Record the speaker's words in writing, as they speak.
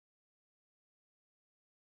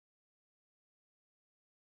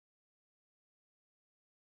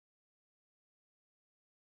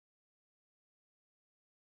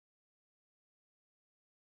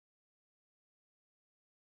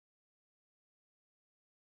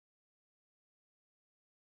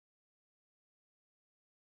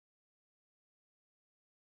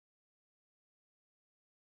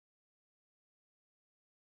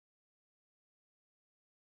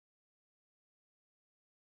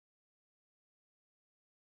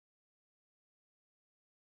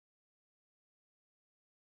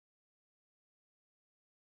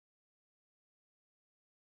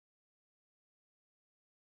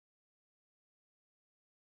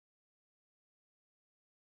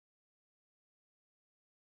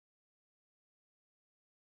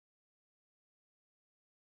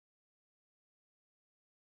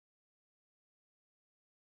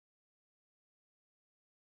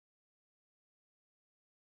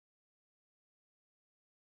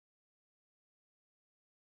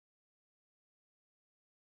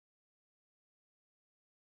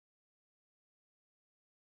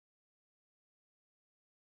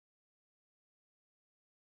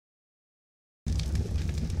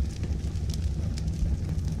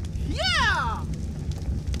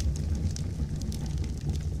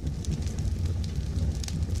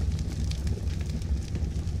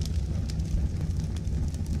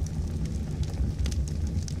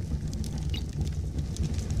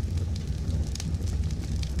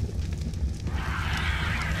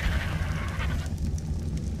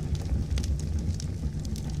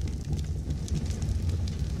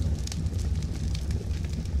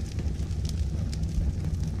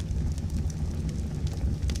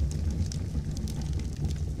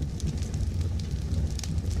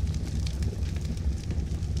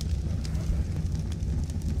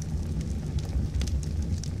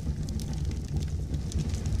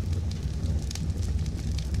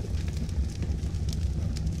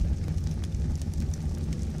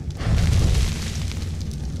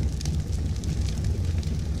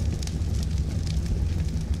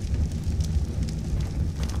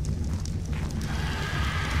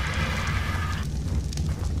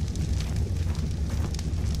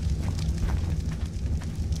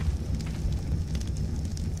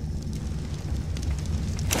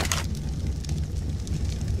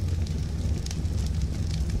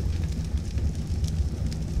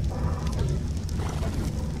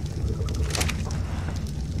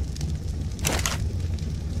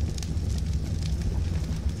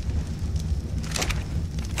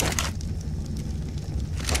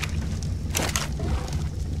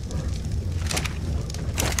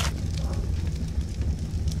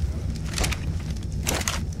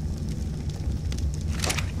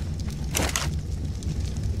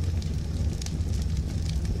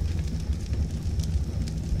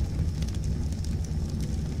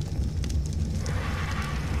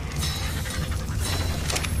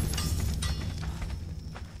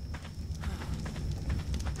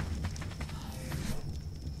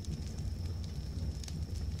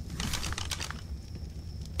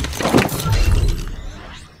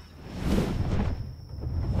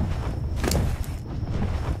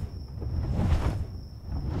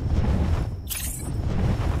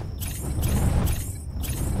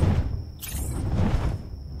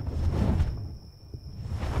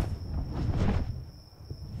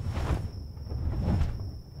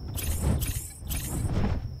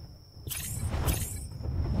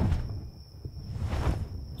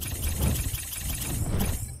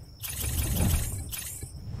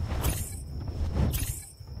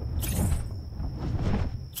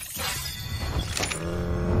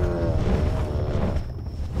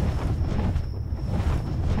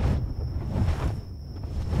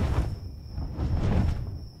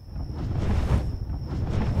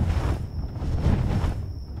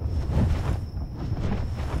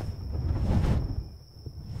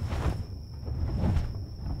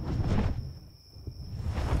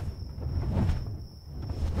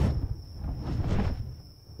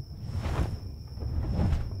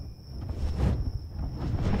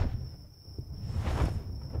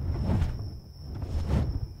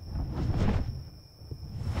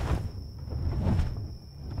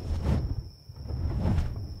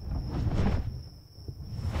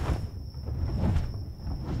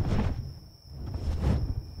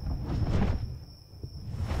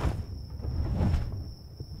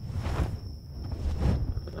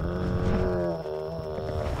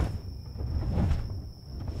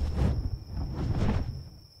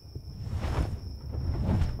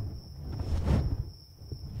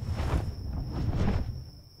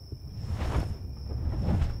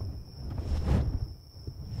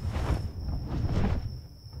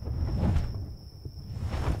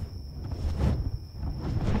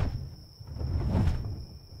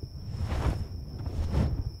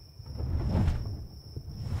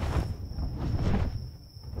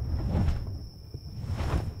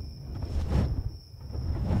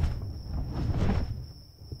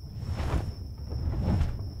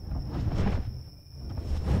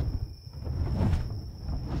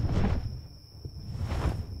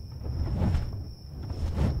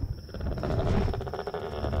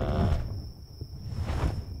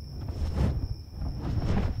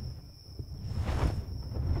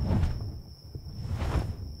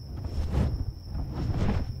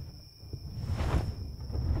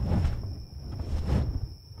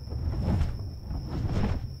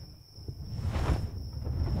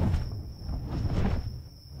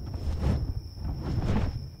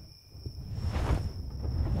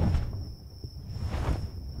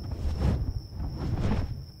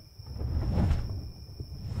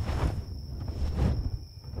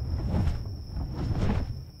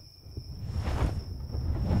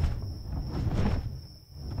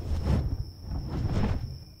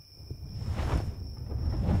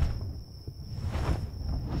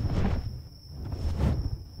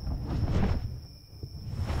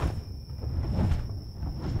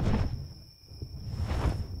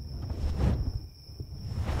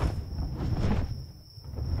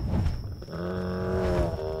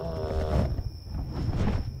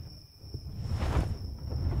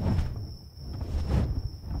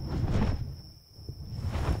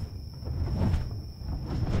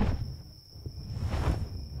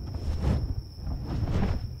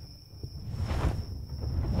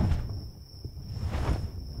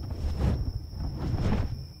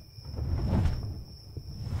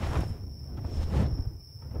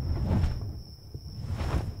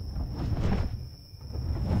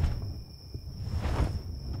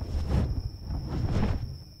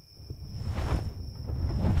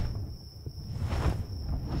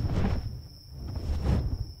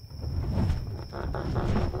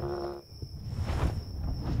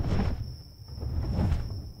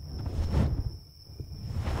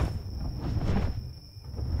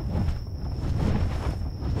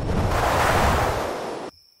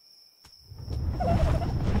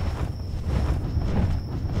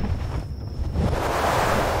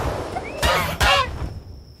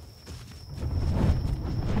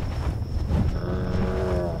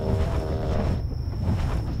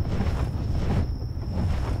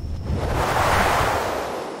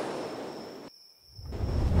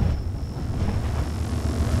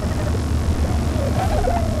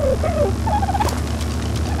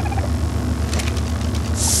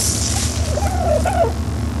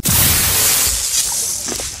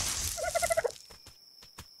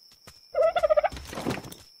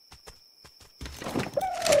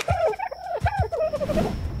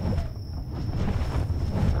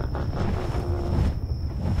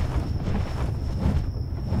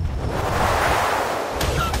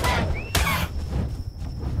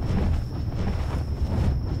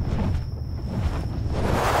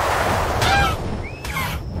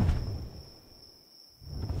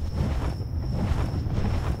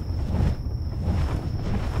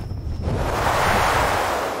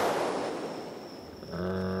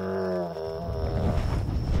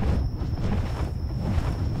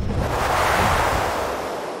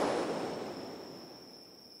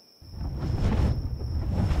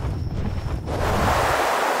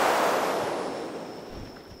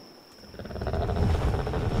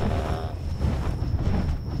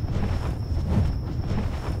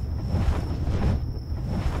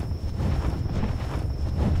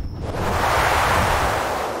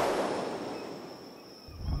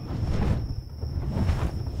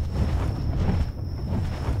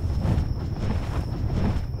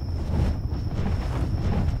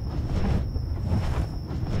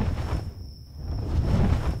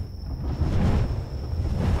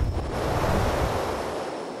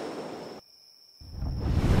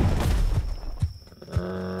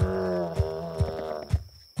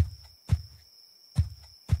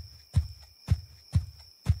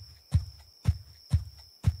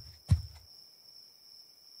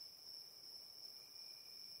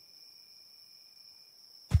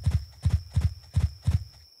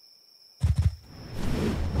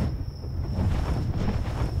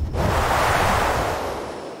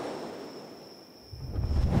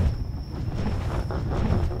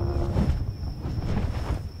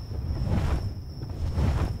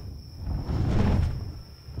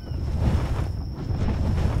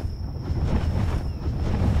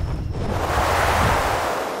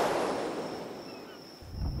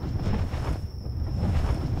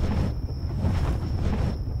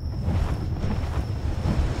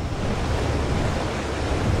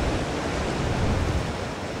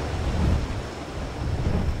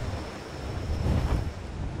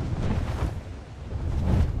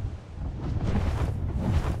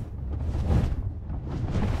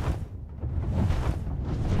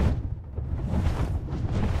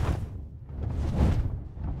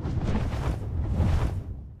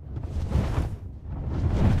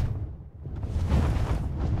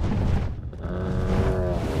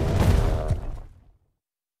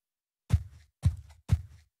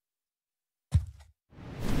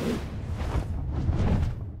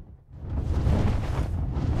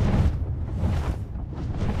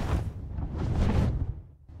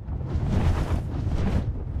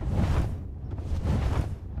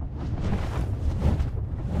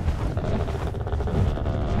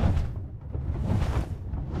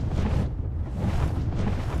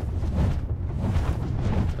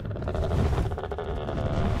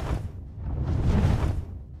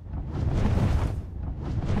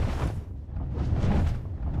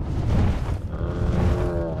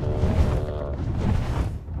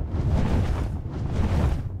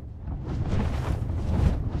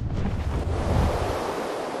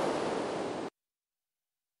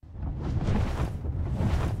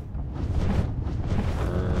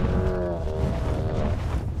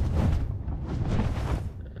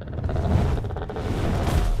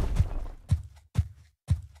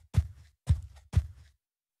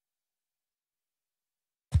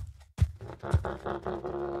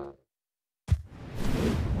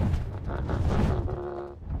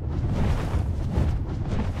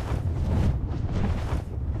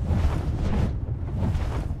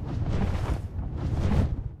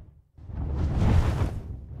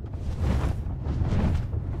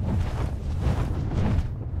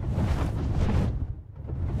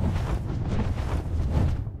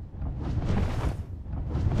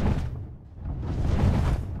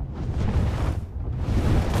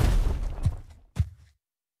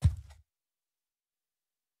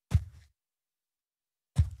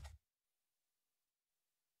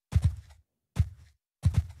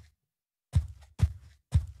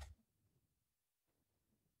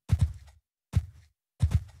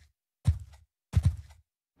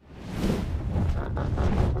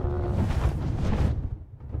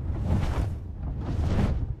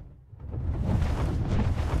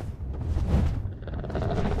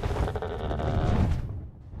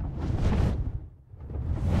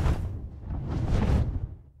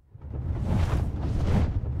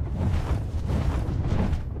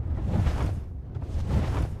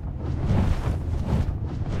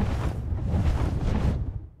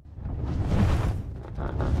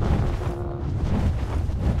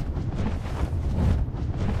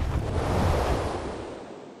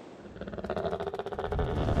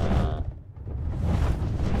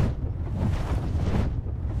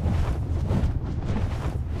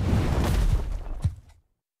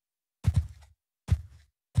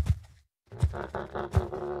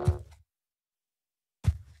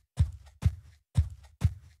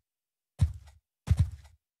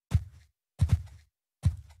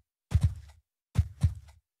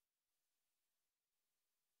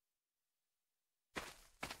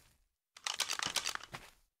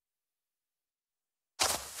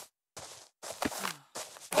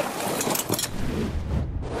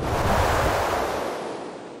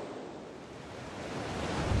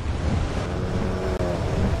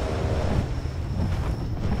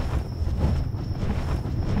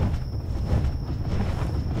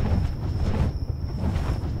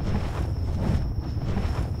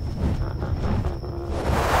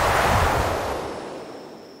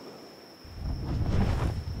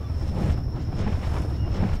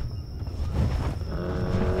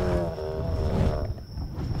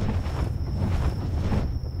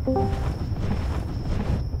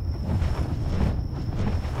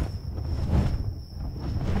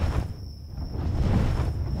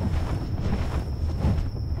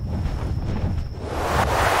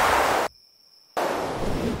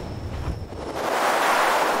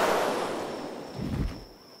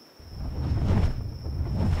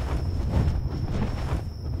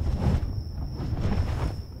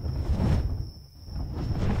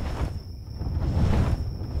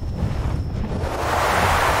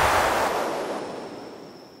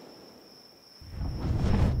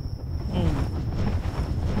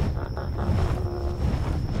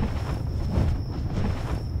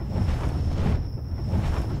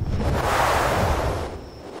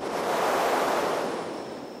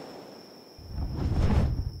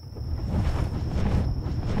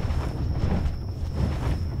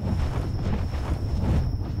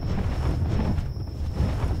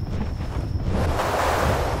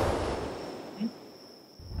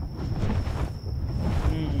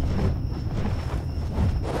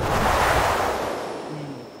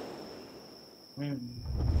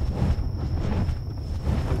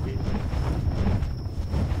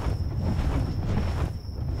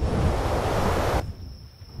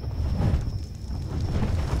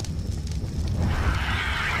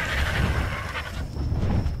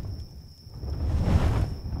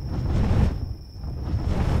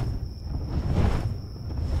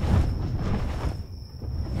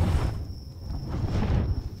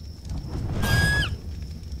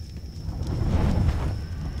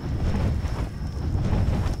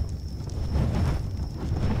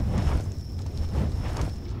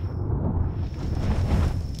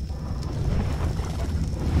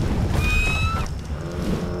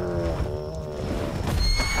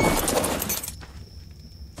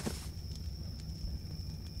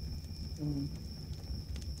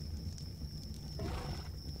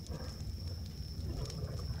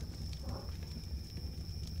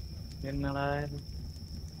என்னடா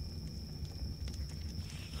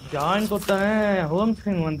ஜாயின் கொடுத்தேன், home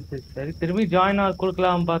screen வந்துச்சு. சரி திரும்பி ஜாயின்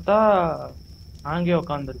கொடுக்கலாம் பார்த்தா அங்கேயே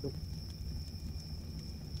உட்காந்துருக்கு.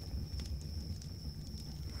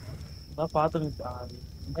 அதான் பார்த்துக்கிட்டேன்.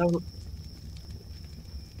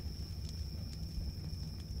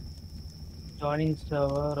 Joining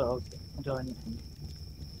server. Okay joining.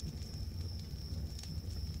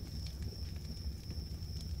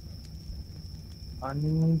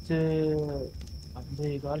 5 5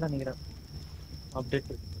 கால் நினைக்கிறேன்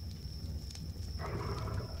அப்டேட்.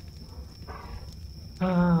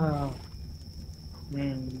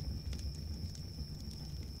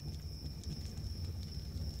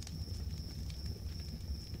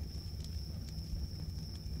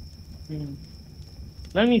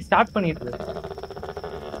 நீ ஸ்டார்ட் பண்ணிட்டு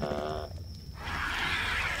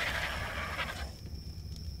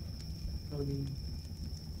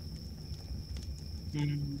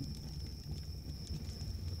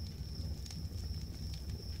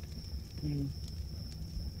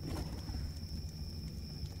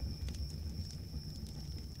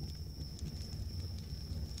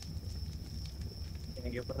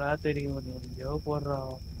எனக்கு எப்படா தெரியும், நீ எங்கேயோ போடுறா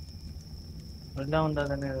எல்லாம் வந்தா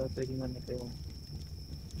தானே தெரியும் நினைக்கிறேன்.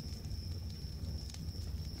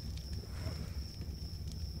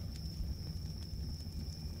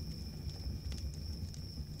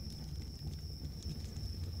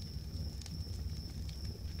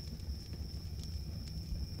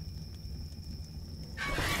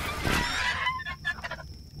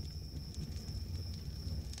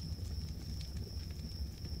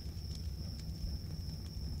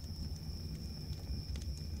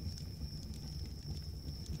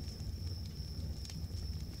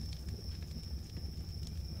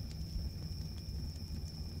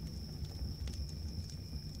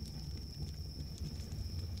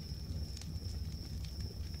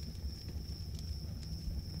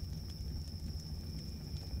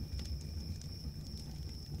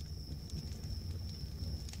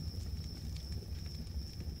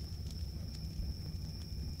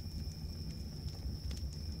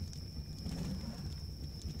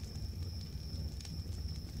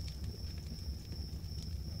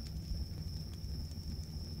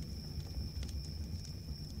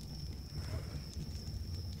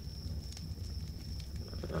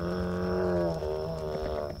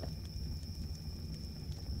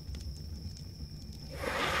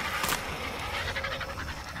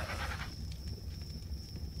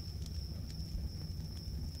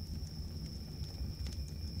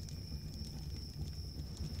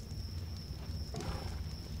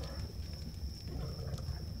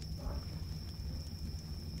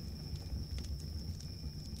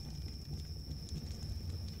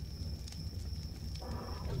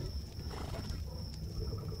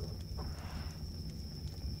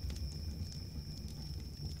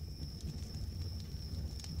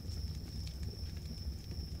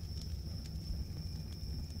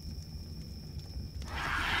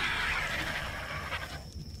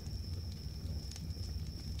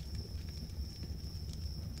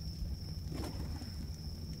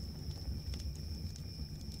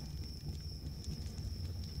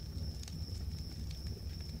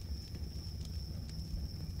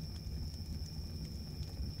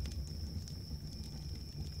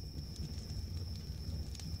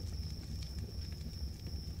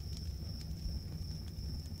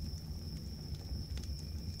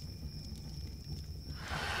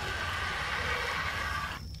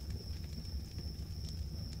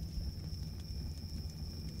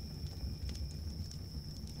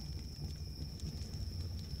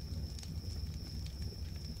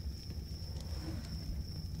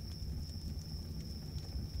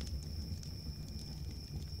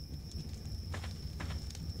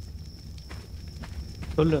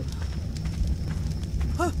 சொல்லு.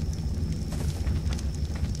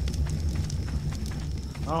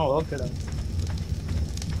 ஓகேடா.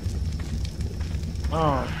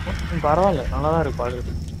 பரவாயில்ல, நல்லாதான் இருக்கு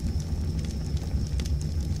பாக்குறது.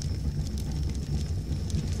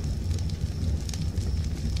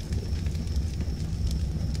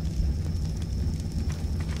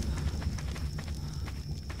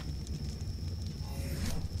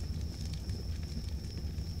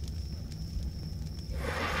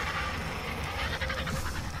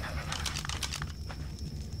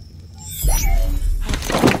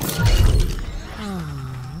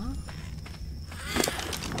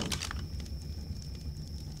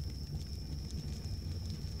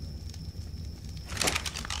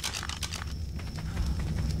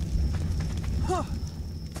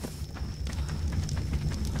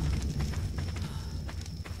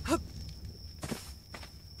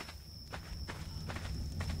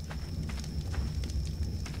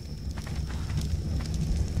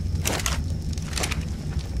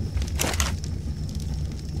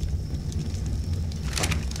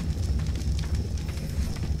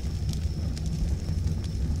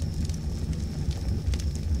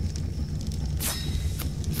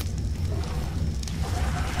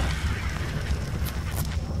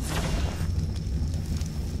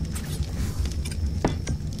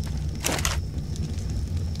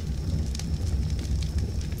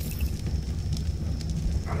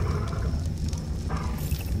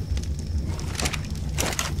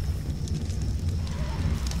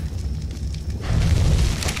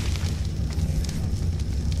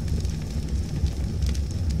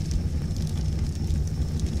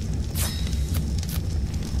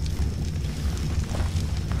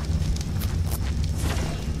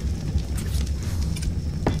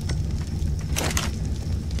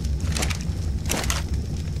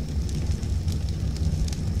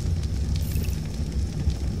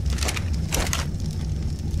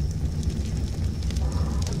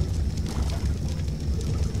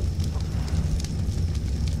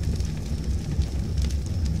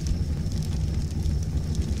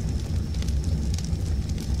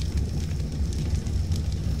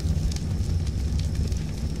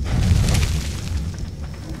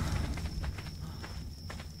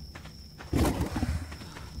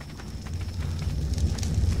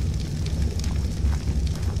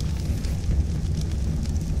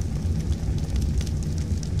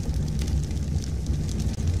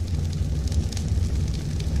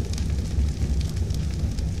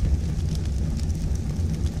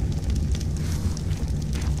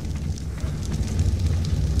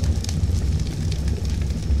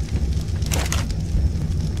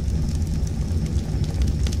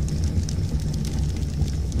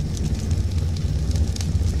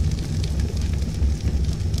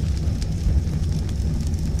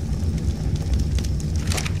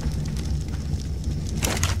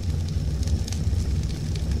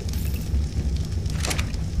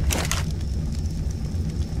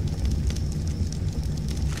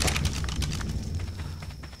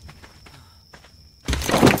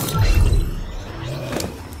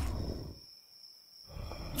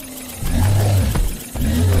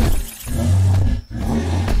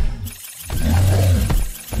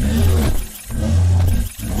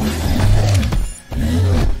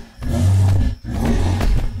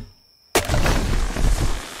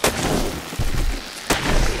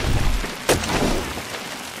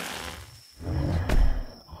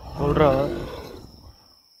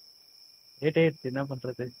 லேட் ஆயிடுச்சு என்ன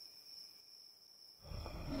பண்றது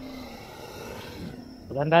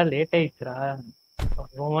அதான்டா லேட் ஆயிடுச்சுடா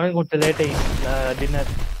 1 மணிக்கு கொஞ்சம் லேட் ஆயிடுச்சுல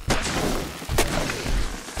டின்னர்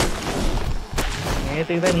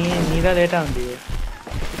நேற்றுக்கு தான் நீ தான் லேட்டாக வந்தியே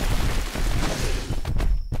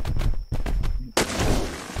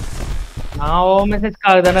நான் ஓ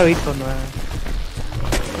மெசேஜ்க்காக தானே வெயிட் பண்ணுவேன்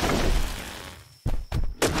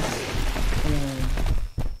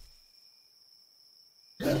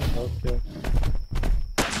ஓகே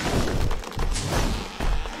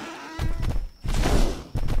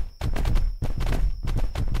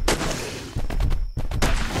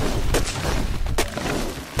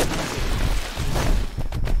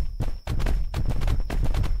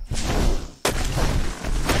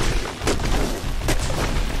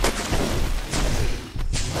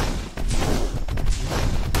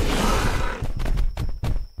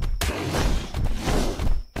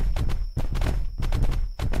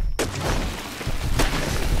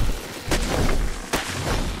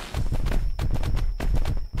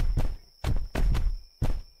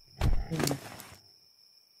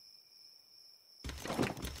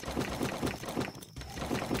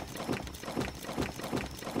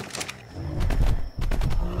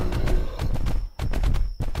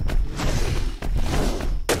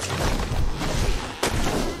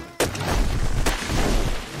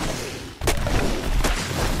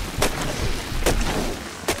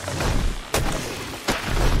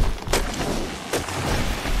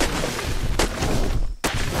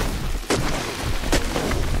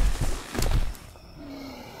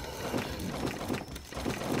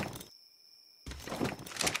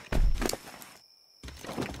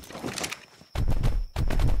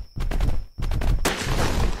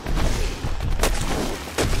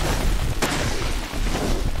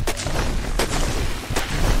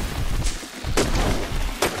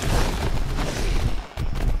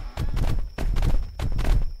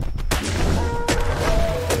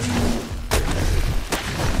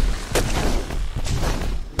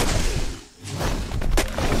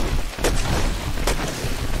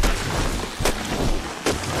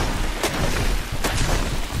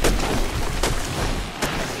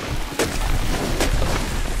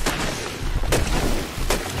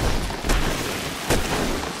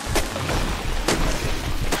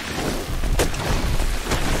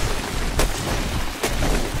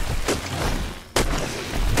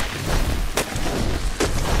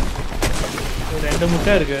ரெண்டு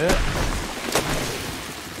முட்டை இருக்கு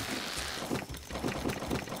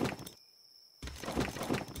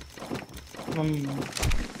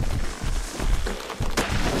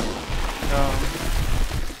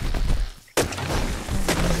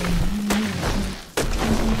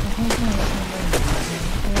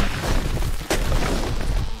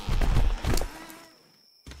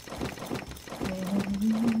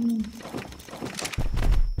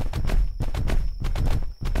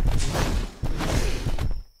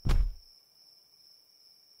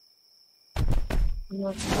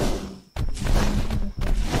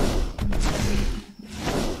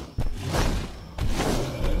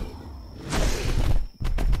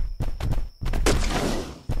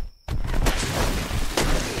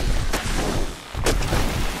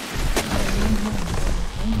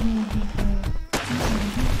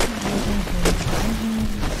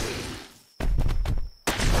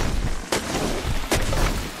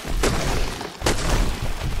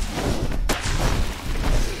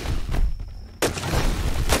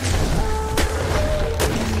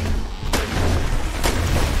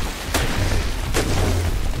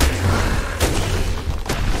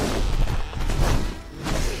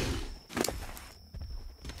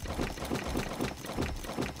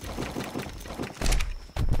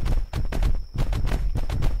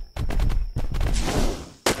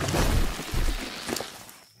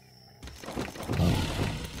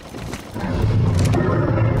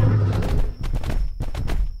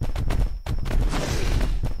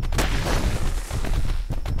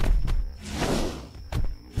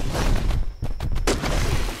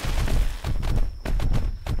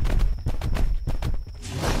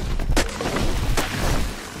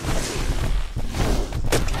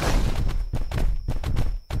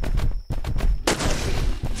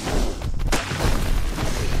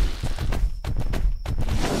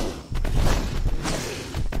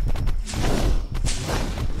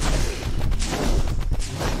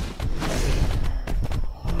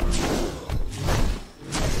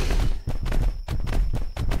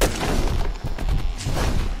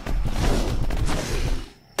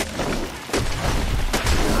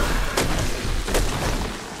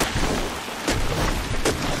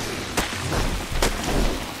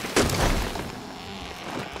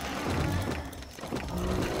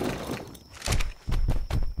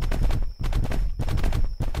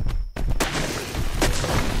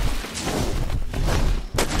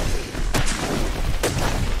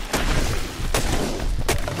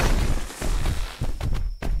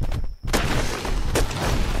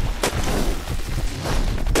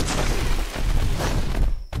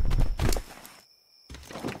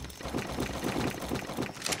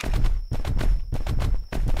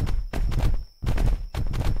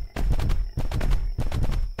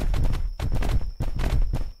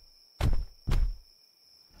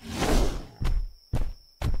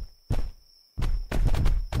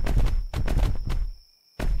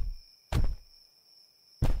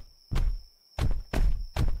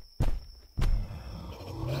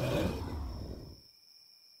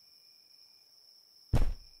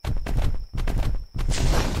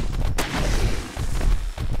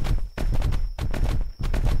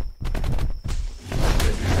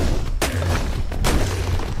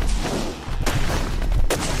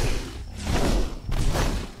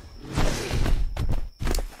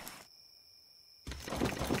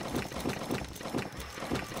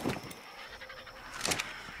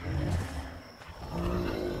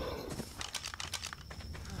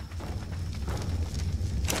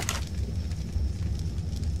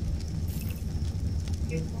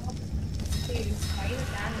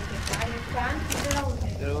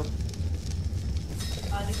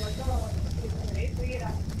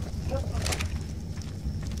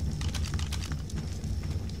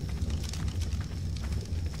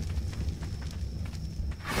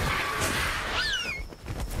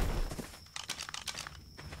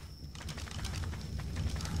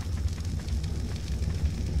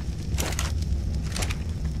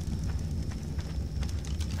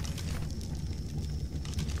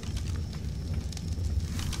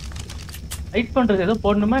லைட் பண்றது ஏதோ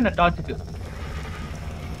போடணுமா என்ன டார்ச்சுக்கு?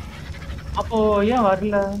 அப்போ ஏன்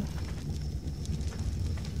வரல?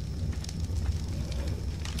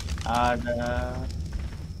 அட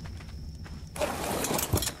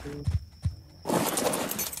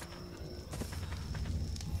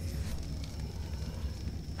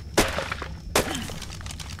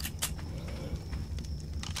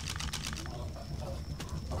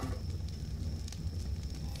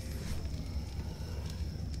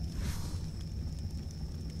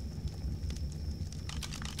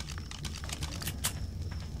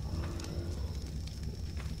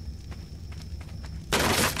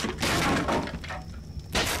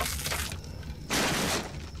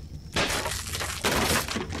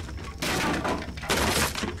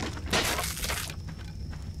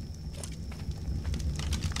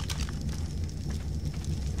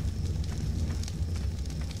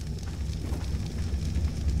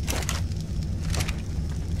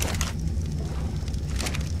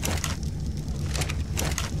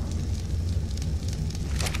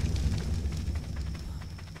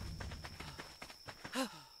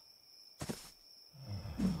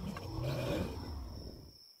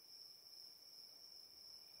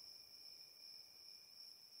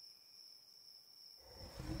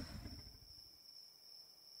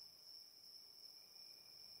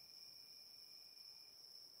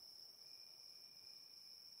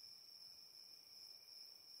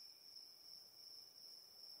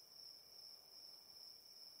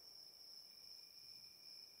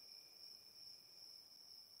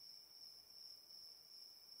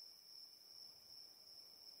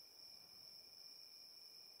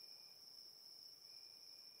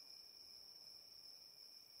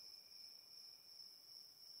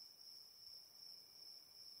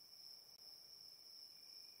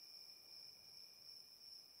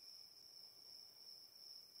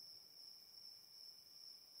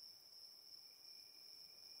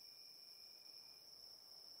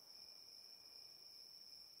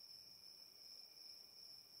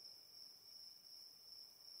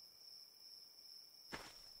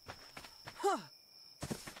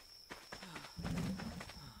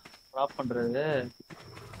ட்ராப் பண்றது.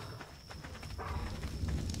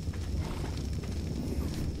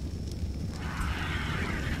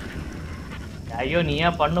 ஐயோ நீ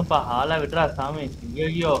ஏன் பண்ணுப்பா, ஆளா விட்டுறா சாமி.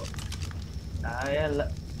 ஐயோ இல்ல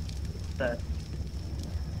சார்,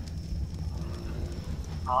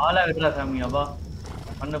 ஆளா விட்டுறா சாமி. அப்பா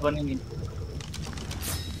பண்ணு நீ.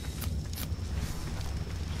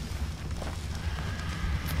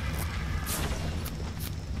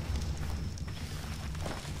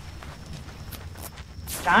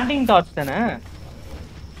 ஸ்டாண்டிங் டார்ச் தானே?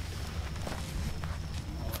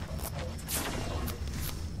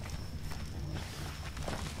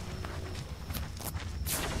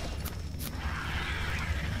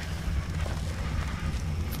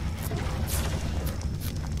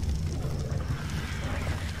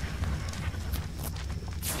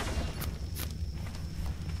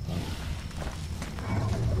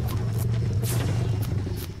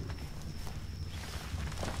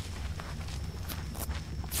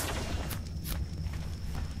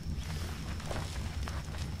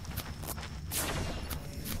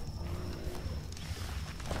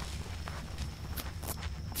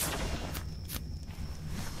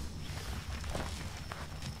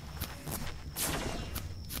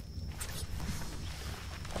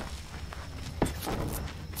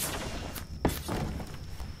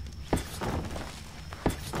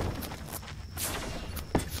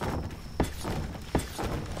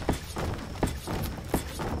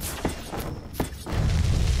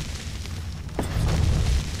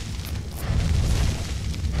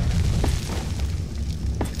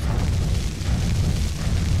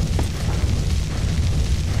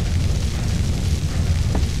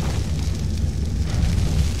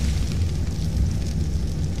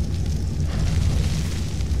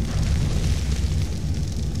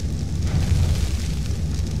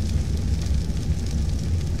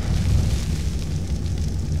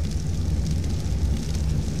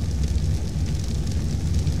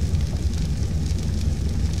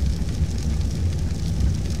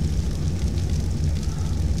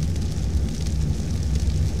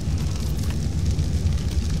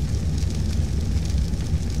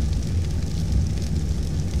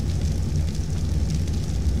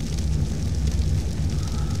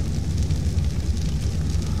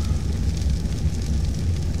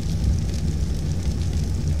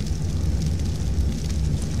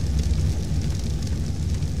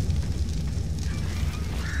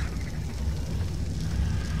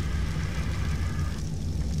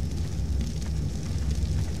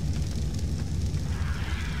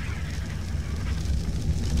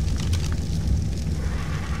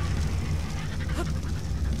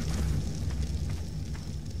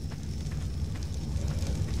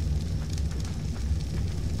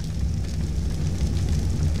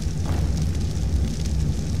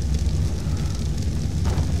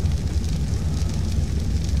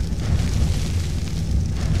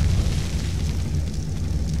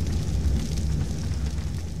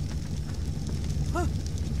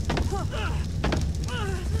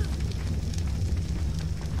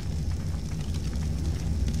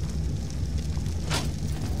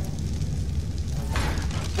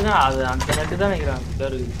 அது அந்த நெட்டு தான் நினைக்கிறேன்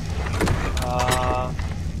சார்.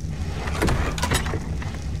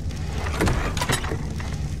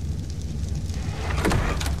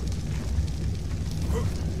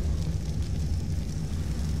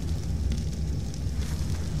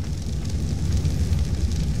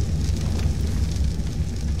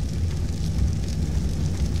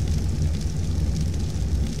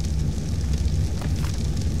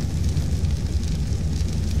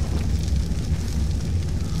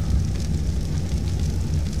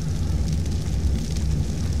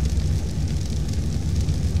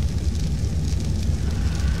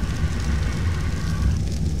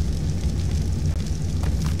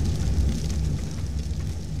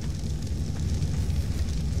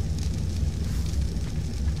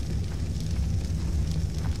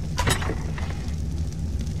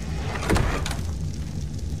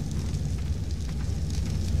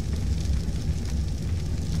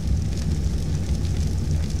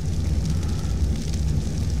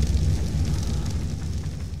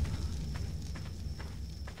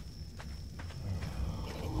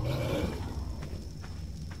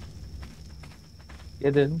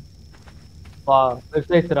 எது வா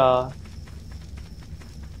ரிஃப்ளெக்டரா?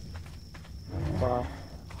 வா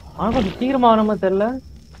ஆனா கொஞ்சம் சீக்கிரமா வர மாதிரி தெரியல.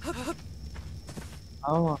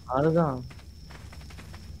 ஆமா அதுதான்.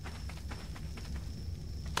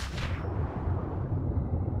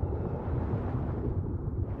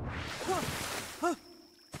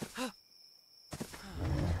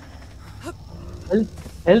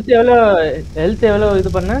 ஹெல்த் எவ்வளோ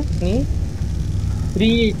இது பண்ண நீ?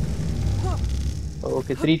 3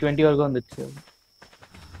 ஓகே 320 வரைக்கும் வந்துச்சு.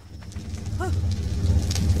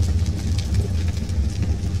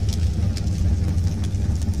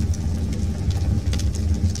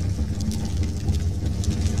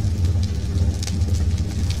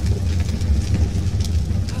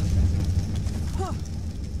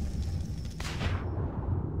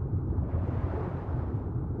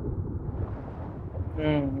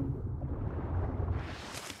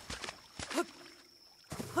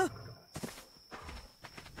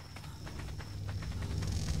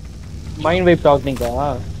 Mind vibe டாக்னிங்கா?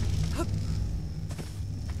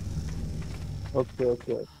 Okay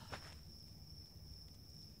okay.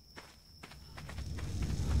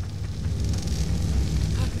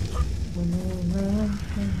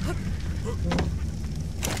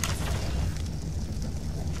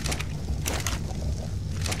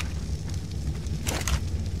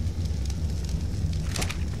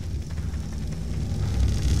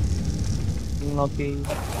 Okay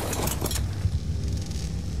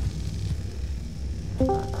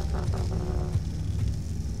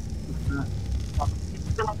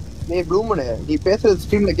நீ ப்ளூமனே நீ பேசுறது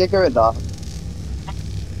ஸ்ட்ரீம்ல கேட்கவே இல்ல.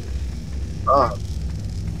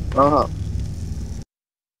 ஆஹா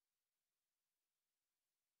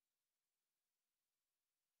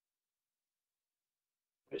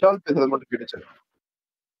விஷால் பேசுறது மட்டும் கேட்டுச்சு.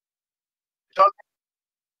 விஷால்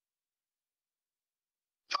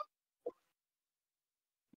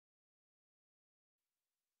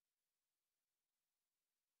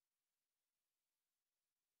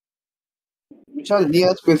விஷால் நீ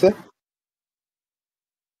ஏதாச்சும் பேசு.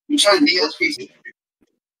 விஷால் நீ ஏதாச்சும் பேசு.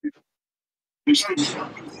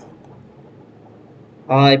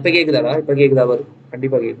 இப்ப கேக்குதாடா? இப்ப கேக்குதா பாரு.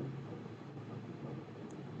 கண்டிப்பா கேக்குது.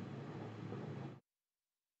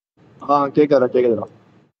 கேக்குதுடா.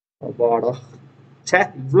 அப்பாடா சே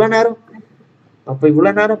இவ்வளவு நேரம். அப்ப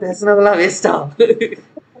இவ்வளவு நேரம் பேசுனதெல்லாம் வேஸ்டா?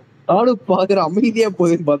 நானும் பாக்குற அமைதியா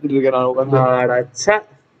போகுதுன்னு பாத்துட்டு இருக்கேன் நான் உட்காந்து.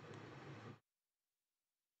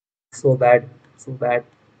 So bad so bad.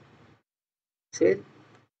 சரி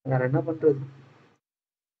வேற என்ன பண்றது?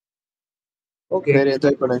 ஓகே சரி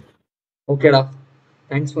என்ஜாய் பண்ணு. ஓகேடா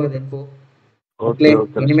thanks for the info. Okay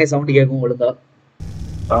okay இனிமே சவுண்ட் கேட்கும் ஒழுங்கா.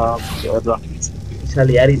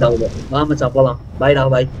 சரி ஏறிட்டான். வா மச்சான் போலாம். பாய்டா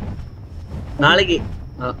பாய். நாளைக்கு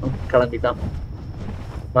கிளம்பிட்டான்.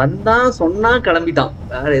 வந்தான் சொன்னா கிளம்பிட்டான்.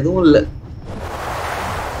 வேற எதுவும் இல்ல.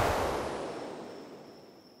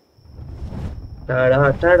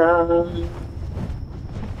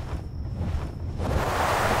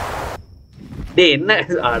 டேய் என்ன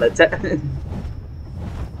அடச்ச.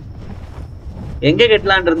 எங்க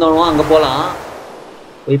கட்டலான் இருந்தோம் அங்க போலாம்.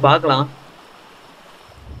 போய் பார்க்கலாம்.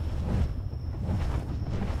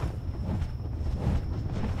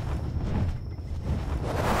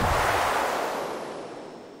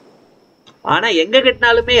 ஆனா எங்க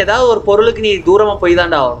கட்டினாலுமே ஏதாவது ஒரு பொருளுக்கு நீ தூரமா போய்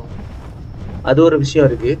தான்டா ஆகணும். அது ஒரு விஷயம்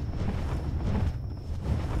இருக்கு.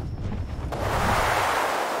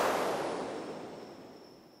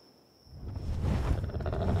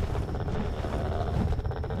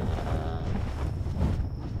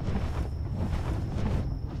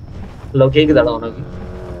 ஹலோ கேக்குதாடா உனக்கு?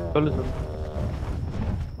 சொல்லு சொல்லு.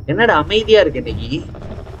 என்னடா அமைதியா இருக்கு இன்னைக்கு?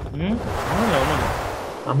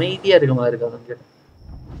 அமைதியா இருக்க மாதிரி இருக்கா உனக்கு?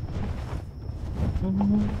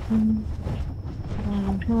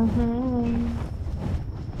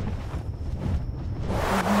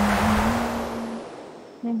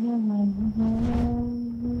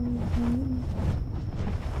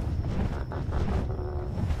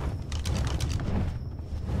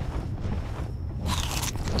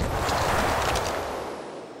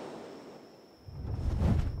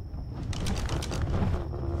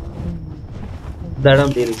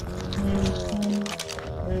 தடம் பேரு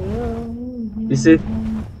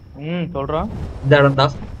சொல்றான். இந்த இடம்டா.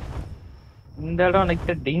 இந்த இடம்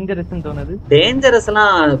எனக்கு டேஞ்சரஸ்ன்னு தோணுது.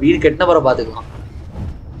 டேஞ்சரஸ்லாம் வீடு கெட்டின பிறகு பாத்துக்கலாம்.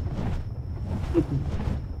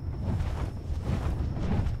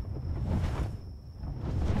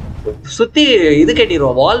 சுத்தி இது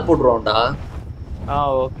கட்டிடுவோம், வால் போட்டுருவோம்டா.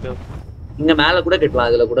 Okay okay. இங்க மேல கூட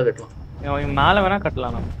கட்டலாம், இதுல கூட கட்டலாம். மேல வேணா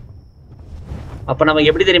கட்டலாம் நம்ம. அப்ப நம்ம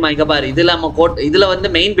எப்படி தெரியுமா, இங்க பாரு, இதுல நம்ம இதுல வந்து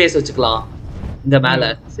மெயின் பேஸ் வச்சுக்கலாம் இங்க மேல.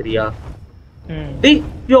 சரியா? டேய்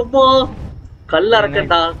யோமா கல்ல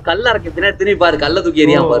அரக்கடா, கல்ல அரக்க பின்னாடி திரும்பி பாரு, கல்ல தூக்கி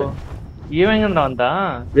எறியா பாரு. இவங்கடா வந்தா?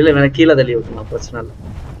 இல்ல வேணா கீழே தள்ளி விட்டுலாம், பிரச்சனை இல்ல.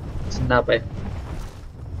 சின்ன பையன்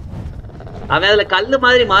அவன் அதுல கல்லு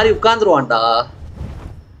மாதிரி மாறி உட்கார்ந்துருவான்டா.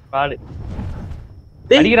 பாடு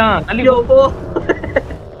அடிக்கிறான், தள்ளி போ.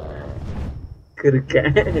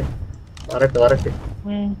 கிறுக்கேன். வரட்டு வரட்டு.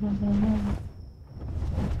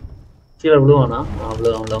 கீழே விழுவானா?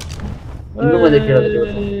 அவ்வளவு அவ்வளவு. இன்னும் கொஞ்சம் கீழே தள்ளி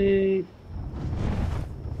விட்டுலாம்.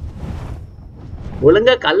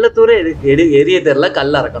 ஒழுங்கா கல்ல தூர எரிய தெரியல,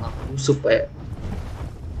 கல்ல அறக்கணும். சூப்ப.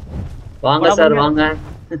 வாங்க சார் வாங்க.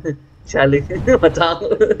 சாலி மச்சான்.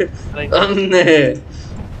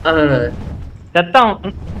 செத்தான்.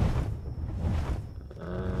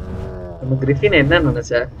 நம்ம கிரிஃபின் என்ன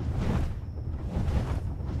நினைச்ச?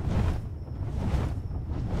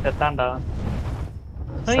 செத்தான்டா.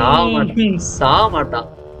 சாக மாட்டான்.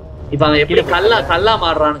 இப்ப அவன் எப்படி கல்லா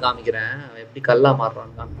மாறுறான்னு காமிக்கிறேன். அவன் எப்படி கல்லா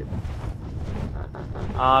மாறுறான்னு காமிக்கிறேன்.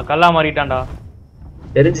 கல்லா மாறிட்டான்டா.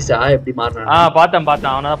 தெரிஞ்சிச்சா எப்படி மாறினான்?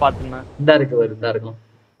 பார்த்தேன் அவனதான் பார்த்தேன். இந்தா இருக்கு வரு, இந்தா இருக்கும்.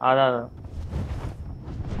 அதான்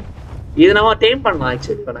இது நம்ம டேம் பண்ணலாம்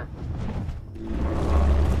ஆக்சுவலி. பண்ண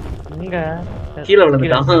இங்க கீழே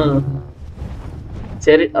விழுந்துட்டான்.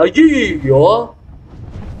 சரி. ஐயோ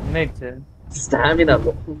என்னாச்சு? ஸ்டாமினா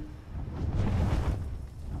போ.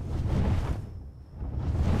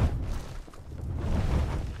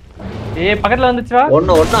 பக்கத்துல வந்துச்சா?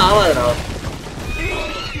 ஒண்ணு ஆவாதுடா.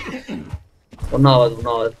 ஒன்னும்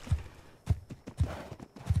ஆகாது.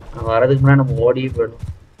 வரதுக்கு முன்னாடி நம்ம ஓடி போயிடும்.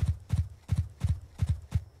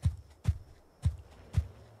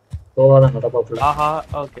 போவாதான் நடப்பாப்புல. ஆஹா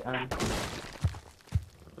ஓகே.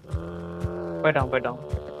 போயிட்டான்.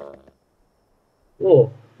 ஓ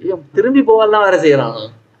இவன் திரும்பி போவாலாம் வேற செய்யறான்.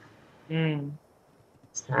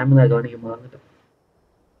 ஸ்டாமினா கவனிக்க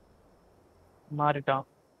மாறிட்டான்.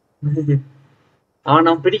 அவன்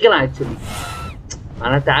நம்ம பிடிக்கலாம் ஆக்சுவலி.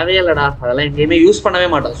 ஆனா தேவையே இல்லடா, அதெல்லாம் எங்கேயுமே யூஸ் பண்ணவே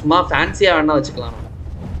மாட்டோம். சும்மா ஃபேன்சியா வேணா வச்சுக்கலாம்.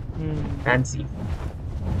 ஃபேன்சி.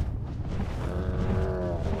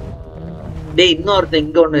 டேய் இன்னொருத்த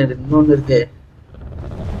இங்க இன்னொன்னு இருக்கு.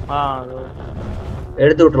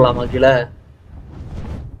 எடுத்து விட்டுலாமா கீழே?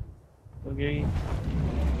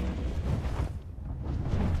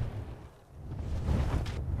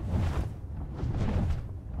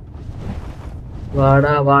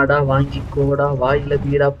 வாடா வாங்கிக்கோடா, வாயில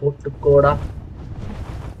வீடா போட்டுக்கோடா.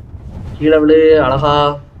 கீழே விழு அழகா.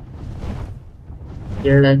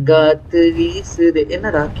 இளங்காத்து வீசுது.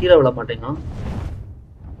 என்னடா கீழே விழ மாட்டேங்க?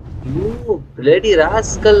 Lady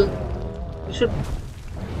rascal.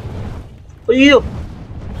 ஐயோ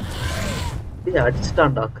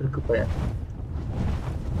அடிச்சுட்டான்டா கிறுக்கு பையன்.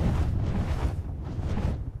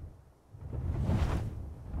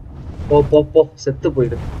 போ செத்து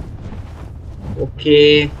போயிடு. ஓகே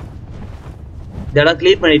இந்த இடம்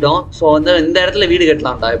கிளீன் பண்ணிட்டோம். ஸோ வந்து இந்த இடத்துல வீடு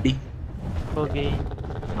கட்டலாம்டா. எப்படி?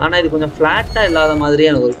 ஆனா இது கொஞ்சம் ஃபிளாட்டா இல்லாத மாதிரியே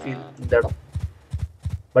எனக்கு ஒரு ஃபீல் இந்த இடம்.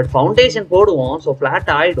 பட் ஃபவுண்டேஷன் போடுவோம், ஸோ ஃபிளாட்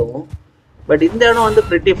ஆயிடும். பட் இந்த இடம் வந்து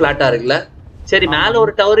பிரிட்டி ஃபிளாட்டா இருக்குல்ல. சரி மேல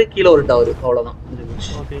ஒரு டவர், கீழே ஒரு டவர், அவ்வளவுதான்.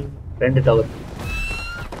 2 டவர்.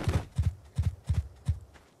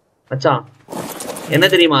 மச்சான் என்ன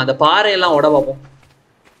தெரியுமா, அந்த பாறையெல்லாம் உட பார்ப்போம்.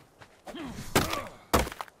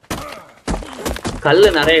 கல்லு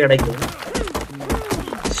நிறைய கிடைக்கும்.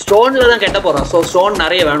 ஸ்டோன்ல தான் கெட்ட போறோம். ஸோ ஸ்டோன்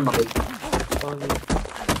நிறைய வேணும் மக்களுக்கு.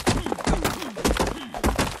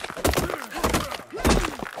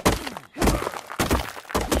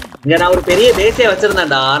 இங்க நான் ஒரு பெரிய பேஸே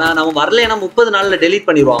வச்சிருந்தேன்டா. ஆனா நம்ம வரலைன்னா 30 நாள்ல டெலீட்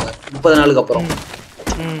பண்ணிடுவாங்க. 30 நாளுக்கு அப்புறம்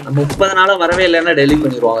நம்ம 30 நாளா வரவே இல்லைன்னா டெலீட்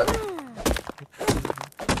பண்ணிடுவாங்க.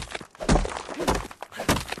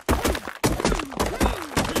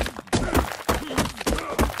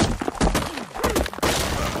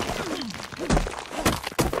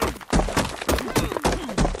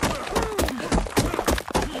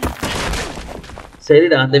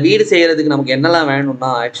 சரிடா, அந்த வீடு செய்யறதுக்கு நமக்கு என்னெல்லாம் வேணும்னா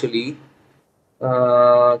ஆக்சுவலி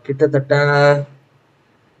கிட்டத்தட்ட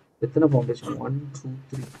எத்தனை ஃபவுண்டேஷன்? 1 2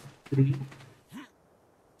 3 3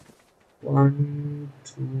 1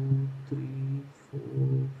 2 3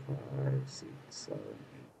 4 5 6 7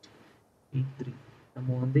 8 3. நம்ம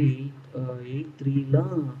வந்து 8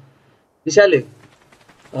 3லாம் விஷாலு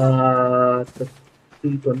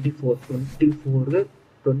 24 + 8 24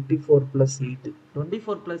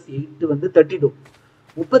 + 8 வந்து 32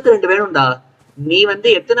 32 வேணும்டா. நீ வந்து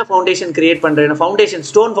எத்தனை ஃபவுண்டேஷன் கிரியேட் பண்ற? ஃபவுண்டேஷன்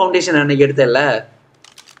ஸ்டோன் ஃபவுண்டேஷன் அன்னைக்கு எடுத்தல,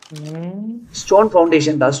 ஸ்டோன்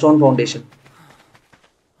ஃபவுண்டேஷன்டா, ஸ்டோன் ஃபவுண்டேஷன்.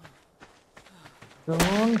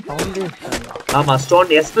 ஆமா,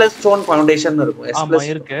 ஸ்டோன் S + ஸ்டோன் ஃபவுண்டேஷன் இருக்கும். S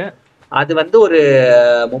 + இருக்கு. அது வந்து ஒரு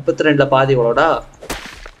 32ல பாதி எவ்வளோடா?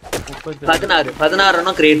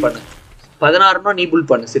 16 கிரியேட் பண்ணு. 16 நீ புல்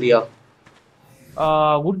பண்ணு. சரியா?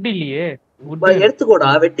 வுட் இல்லையே, வுட் எடுத்துக்கோடா,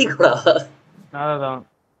 வெட்டிக்கோடா. அதான்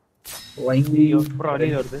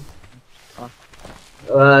வருது.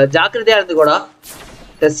 ஜாக்கிரதையா இருந்துக்கோடா.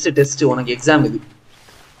 டெஸ்ட் உனக்கு எக்ஸாம் இது.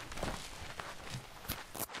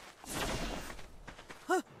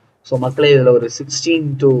 ஸோ மக்களே, இதில் ஒரு 16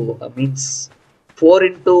 to மீன்ஸ் 4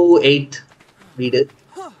 into 8 வீடு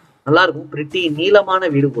நல்லா இருக்கும். பிரிட்டி நீளமான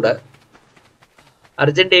வீடு கூட.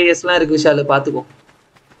 அர்ஜென்ட் ஏரியாஸ்லாம் இருக்கு விஷாலு, பார்த்துக்கோ.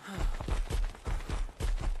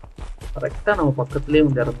 கரெக்டாக நம்ம பக்கத்துலேயே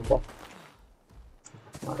வந்து இறந்துப்போம்.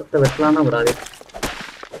 மரத்தை வெட்டலான்னா விடாதே.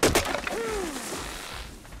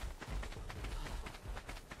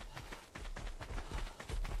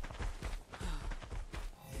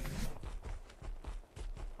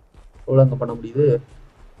 எவ்வளோங்க பண்ண முடியுது?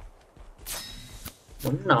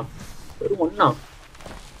 ஒண்ணா, வெறும் ஒண்ணா.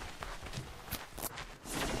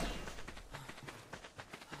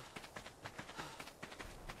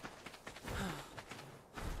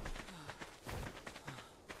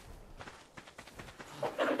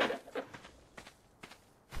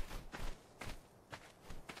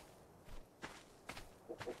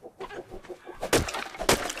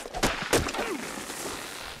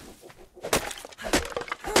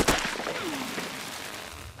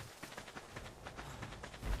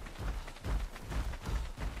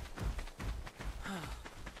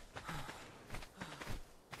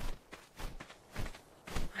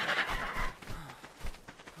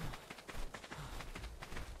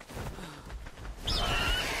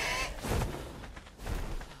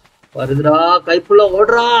 வருதுடா, கைப்புள்ள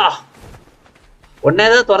ஓடுறா.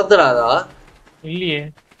 ஒன்னேதான் துரத்துறாதா? இல்லையே.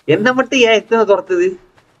 என்ன மட்டும் ஏன் எத்தனை துரத்துது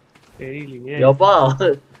தெரியலையே. யோப்பா,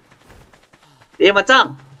 ஏ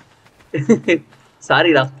மச்சான்,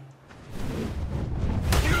 சாரிடா.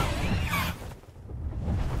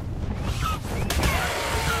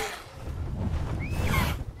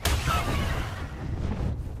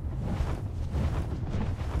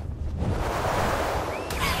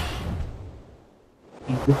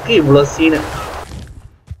 இதுக்கு இவ்வளவு சீனு.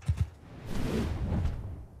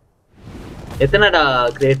 எத்தனைடா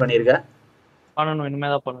கிரியேட் பண்ணிருக்க? பண்ணணும்,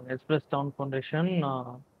 இனிமேதான் பண்ணணும். S+ ஸ்டோன் ஃபவுண்டேஷன்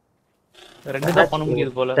 2 தான் பண்ண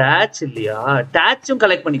முடியுது போல. டாச் இல்லையா? டாச்சும்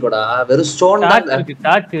கலெக்ட் பண்ணிக்கோடா. வெறும் ஸ்டோன் தான் இருக்கு.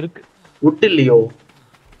 டாச் இருக்கு. வுட் இல்லையோ?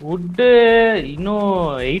 வுட் இன்னும்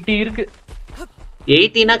 80 இருக்கு.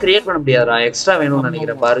 80னா கிரியேட் பண்ண முடியாதுடா, எக்ஸ்ட்ரா வேணும்னு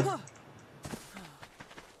நினைக்கிறேன். பாரு,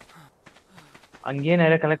 அங்கேயே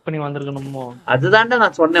நிறைய கலெக்ட் பண்ணி வந்திருக்கணுமோ? அதுதான்டா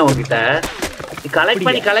நான் சொன்னேன் உங்ககிட்ட. கலெக்ட்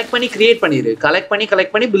பண்ணி கிரியேட் பண்ணிரு. கலெக்ட்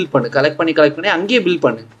பண்ணி பில்ட் பண்ணு. கலெக்ட் பண்ணி அங்கேயே பில்ட்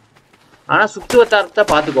பண்ணு. ஆனா சுத்து வட்டாரத்தை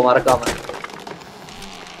பாத்துக்கோ மறக்காம.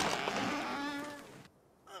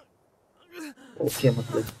 ஓகே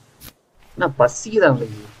மக்களே, நான் பசிக்குதா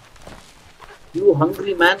உங்களுக்கு? You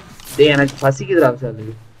hungry man? டேய், எனக்கு பசிக்குதுடா சார்.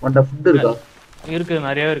 உன்கிட்ட ஃபுட் இருக்கா? இருக்கு,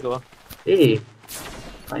 நிறையவே இருக்குவா. ஏய்,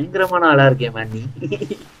 பயங்கரமான ஆளா இருக்கே மேன் நீ.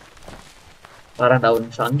 வரேன்டா, ஒரு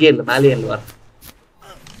நிமிஷம். அங்கேயே இல்லை, மேலேயே இல்லை, வரேன்.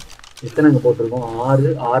 எத்தனைங்க போட்டிருக்கோம்? 6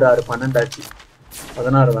 6 6 12 ஆச்சு.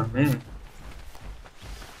 16 வாங்க.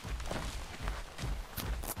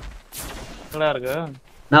 இருக்கு.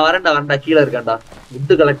 நான் வரேன்டா, கீழே இருக்கேன்டா.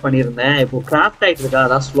 வுட் கலெக்ட் பண்ணியிருந்தேன். இப்போ கிராஃப்ட் ஆயிட்டு இருக்கா,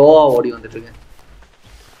 அதான் ஸ்லோவா ஓடி வந்துட்டு இருக்கேன்.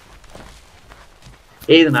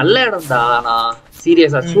 ஏய், இது நல்ல இடம்டா. நான்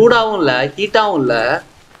சீரியஸா, சூடாவும் இல்ல, ஹீட்டாவும் இல்ல.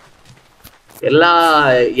 எல்லா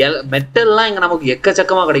மெட்டல்லாம் இங்க நமக்கு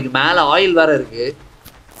எக்கச்சக்கமா கிடைக்கும். மேல ஆயில் வேற இருக்கு.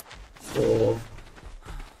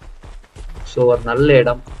 ஸோ ஒரு நல்ல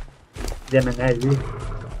இடம். இது என்னங்க இது?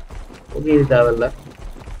 ஓகே, இது தேவையில்ல.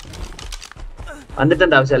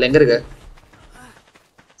 வந்துட்டேன்டா விஷால். எங்க இருக்க?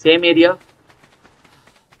 Same area?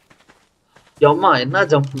 அம்மா, என்ன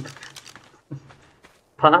ஜம்ப்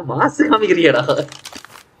மாசு காமிக்கிறியடா.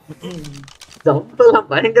 ஜம்ப் எல்லாம்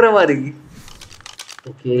பயங்கரமா இருக்கு.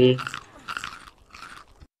 ஓகே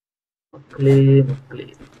மக்களே,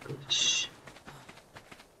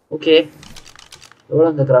 ஓகே எவ்வளோ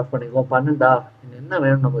அங்கே கிராஃப்ட் பண்ணிக்குவோம் 12 என்ன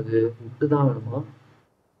வேணும் நமக்கு உட்டு தான் வேணுமா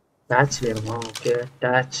டேச் வேணுமா ஓகே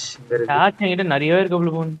டேச் இங்கே இருக்கு டேச் என்கிட்ட நிறையவே இருக்கு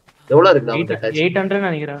ப்ளூ மூன் எவ்வளோ இருக்குதா அவங்க டேச் 800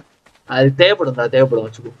 நினைக்கிறேன் அது தேவைப்படும்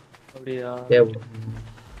வச்சுக்கோ அப்படியா தேவைப்படும்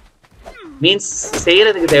மீன்ஸ்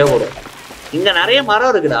செய்யறதுக்கு தேவைப்படும் இங்க நிறைய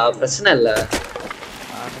மரம் இருக்குடா பிரச்சனை இல்லை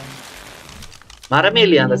மரமே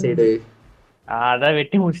இல்லையா அந்த சைடு அதான்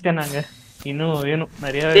வெட்டி முடிச்சிட்டேன் நாங்க இன்னும் வேணும்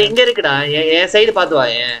நிறைய இங்க இருக்குடா என் சைடு பார்த்து வா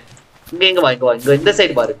இங்க வா இங்க இந்த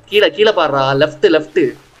சைடு பாரு கீழே பாருடா லெஃப்ட்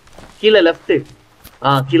கீழே லெஃப்ட்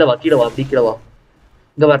கீழே வா அப்படி கீழே வா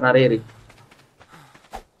இங்க பாரு நிறைய இருக்கு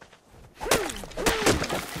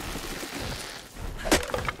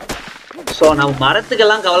ஸோ நம்ம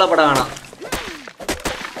மரத்துக்கெல்லாம் கவலைப்பட வேணாம்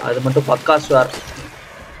அது மட்டும் பக்கா ஷுவர்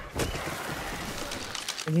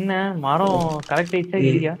என்ன மரம் கரெக்ட் ஆயிடுச்சா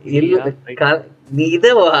இல்லையா நீ இதை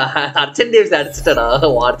அர்ஜென்ட் டேவிஸ் அடிச்சிட்டடா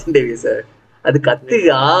அர்ஜென்ட் டேவிஸ் அது கத்து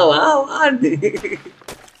வா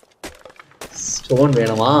ஸ்டோன்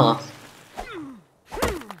வேணுமா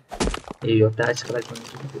ஐயோ டேச் கலெக்ட்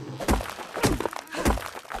பண்ணிட்டு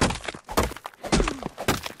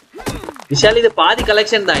விஷால் இது பாதி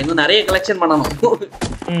கலெக்ஷன் தான் இன்னும் நிறைய கலெக்ஷன் பண்ணணும்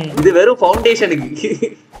இது வெறும் ஃபவுண்டேஷனுக்கு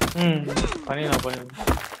பண்ணிடலாம்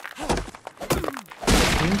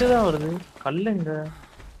இங்கதான் வருது கல்லு எங்க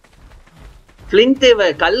ஃப்ளின்ட்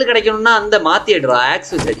கல்லு கிடைக்கணும்னா அந்த மாத்தி எடுறா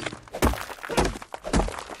ஆக்ஸ் சரி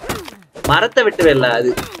மரத்தை விட்டுவே இல்ல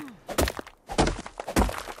அது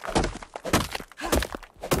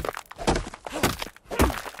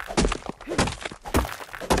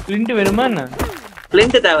ஃப்ளின்ட் வேணுமா என்ன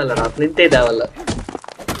ஃப்ளின்ட் தேவையில்லடா ஃப்ளின்ட்டே தேவையில்ல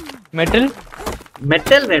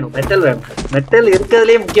மெட்டல் வேணும் மெட்டல்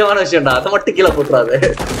இருக்கிறதுலே முக்கியமான விஷயம்டா அதை மட்டும் கீழே போட்டுறாது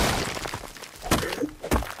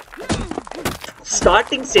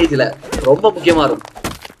ஸ்டார்டிங் ஸ்டேஜ்ல ரொம்ப முக்கியமா இருக்கும்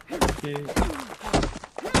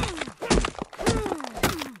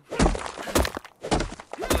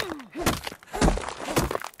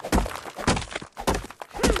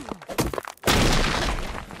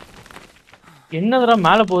என்னதுடா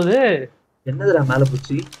மேல போகுது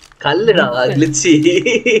கல்லுடா கிளிச்சி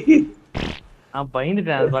நான்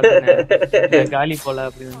பயந்துட்டேன் காலி போல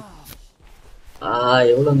அப்படின்னு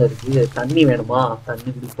எவ்வளவுங்க இருக்கு தண்ணி வேணுமா தண்ணி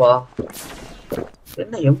குடிப்பா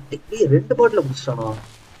என்ன எம்டி 2 பாட்டில குடிச்சிட்டானா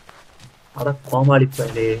அட கோமாளி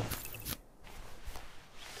பயலே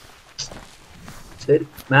சரி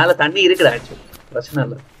மேல தண்ணி இருக்குடா ஆக்சுவலி பிரச்சனை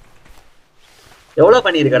இல்லை எவ்வளவு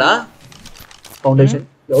பண்ணிருக்கடா ஃபவுண்டேஷன்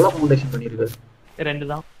பண்ணிருக்கு 2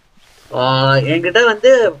 தான் என்கிட்ட வந்து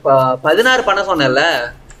 16 பண்ண சொன்னேன்ல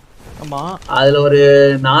ஆமா அதுல ஒரு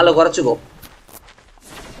 4 குறைச்சுக்கோ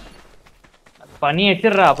பண்ணி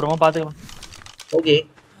வச்சிடுறா அப்புறமா பாத்துக்கலாம் ஓகே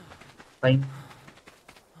ஃபைன்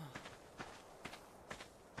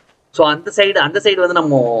ஸோ அந்த சைடு வந்து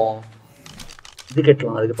நம்ம இது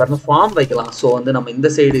கட்டலாம் அதுக்கு பிறகு ஃபார்ம் வைக்கலாம் ஸோ வந்து நம்ம இந்த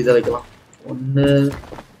சைடு இதை வைக்கலாம் 1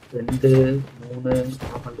 2 3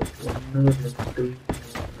 4 1 2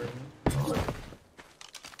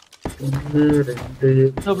 3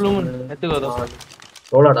 4 1 2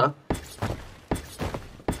 எவ்வளோடா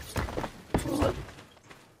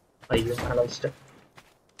ஐயோ நல்லா வச்சிட்டேன்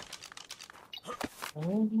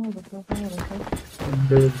 2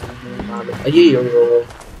 3 4 ஐயோ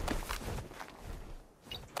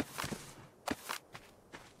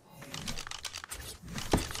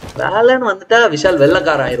வேலைன்னு வந்துட்டா விஷால்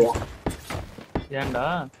வெள்ளக்காரன் ஆயிடுவான் ஏன்டா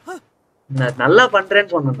நல்லா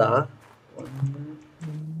பண்றேன்னு சொன்னடா 1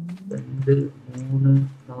 2 3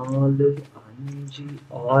 4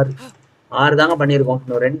 5 6 தாங்க பண்ணியிருக்கோம்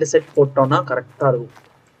இன்னும் 2 செட் போட்டோம்னா கரெக்டா இருக்கும்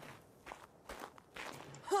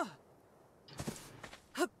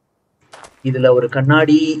இதுல ஒரு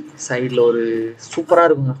கண்ணாடி சைடுல ஒரு சூப்பரா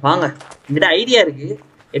இருக்குங்க வாங்க என்கிட்ட ஐடியா இருக்கு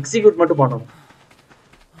எக்ஸிக்யூட் மட்டும் பண்ணணும்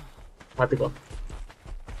பாத்துக்கோ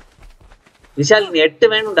விஷால் நீ 8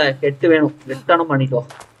 வேணும்டா 8 வேணும் 8 பண்ணிக்கோ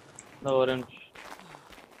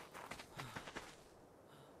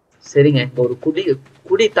சரிங்க இங்க ஒரு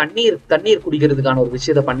குடி தண்ணீர் குடிக்கிறதுக்கான ஒரு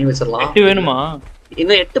விஷயத்த பண்ணி வச்சிடலாம் 8 வேணுமா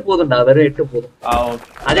இன்னும் 8 போதும்டா வெறும் 8 போதும்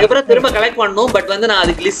அதுக்கப்புறம் திரும்ப கலெக்ட் பண்ணணும் பட் வந்து நான்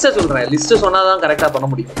அதுக்கு லிஸ்ட்டை சொல்றேன் லிஸ்ட் சொன்னாதான் கரெக்டா பண்ண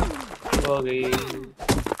முடியும் ஓகே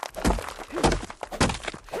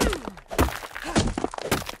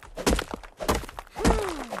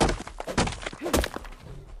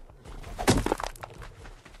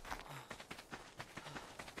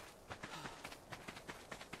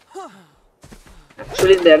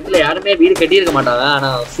ஆக்சுவலி இந்த இடத்துல யாருமே வீடு கட்டி இருக்க மாட்டாங்க ஆனா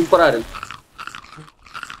சூப்பரா இருக்கு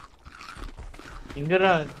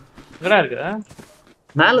எங்கடா இருக்கு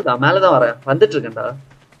மேலதான் வரேன் வந்துட்டு இருக்கேன்டா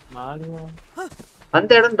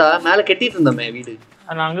அந்த இடம்டா மேல கட்டிட்டு இருந்தோமே வீடு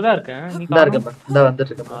நான் அங்கதான் இருக்கேன் இந்தா இருக்கேன் இந்தா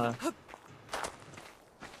வந்துட்டு இருக்கேன்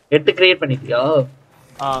 8 கிரியேட் பண்ணிட்டியா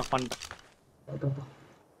பண்ணிட்டேன்.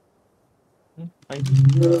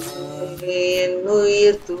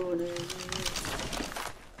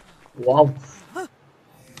 வாவ்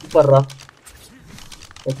சூப்பர்ரா.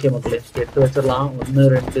 ஓகே மக்களே, எடுத்து வச்சிடலாம். 1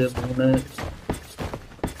 2 3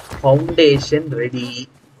 ஃபவுண்டேஷன் ரெடி.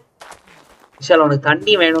 விஷால், உனக்கு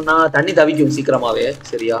தண்ணி வேணும்னா தண்ணி தவிக்கும் சீக்கிரமாவே,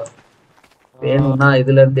 சரியா? வேணும்னா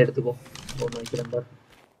இதுல இருந்து எடுத்துக்கோ. ஒன்று வைக்கிறேன் பாரு.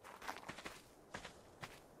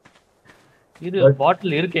 இது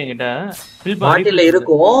பாட்டில் இருக்கு என்கிட்ட. பாட்டில்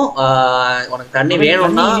இருக்கும். உனக்கு தண்ணி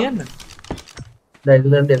வேணும்னா இந்த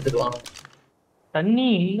இதுல இருந்து எடுத்துக்கலாம். தண்ணி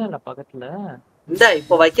இல்ல பக்கத்துல. இந்த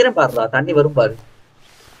இப்ப வைக்கிறேன் பாருடா, தண்ணி வரும் பாரு.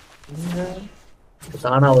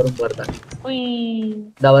 தானா வரும் பாரு தண்ணி.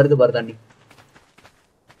 இந்த வருது பாரு தண்ணி.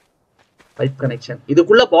 Pipe connection.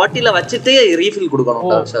 இதுக்குள்ள பாட்டில வச்சிட்டு ரீஃபில் கொடுக்கணும்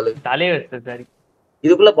விஷாலு. தலைய வச்சு சரி.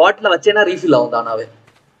 இதுக்குள்ள பாட்டில வச்சேனா ரீஃபில் ஆகும் தானாவே.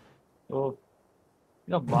 ஓ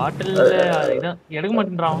இந்த பாட்டில் இத எடுக்க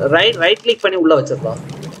மாட்டேன்றான். ரைட் கிளிக் பண்ணி உள்ள வச்சிரலாம்.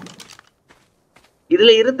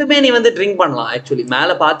 இதுல இருந்துமே நீ வந்து ட்ரிங்க் பண்ணலாம். एक्चुअली மேல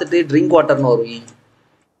பார்த்துட்டு ட்ரிங்க் வாட்டர்னு வரும்.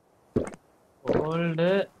 கோல்ட்.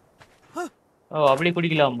 ஓ அப்படி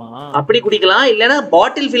குடிக்கலாமா? அப்படி குடிக்கலாம். இல்லனா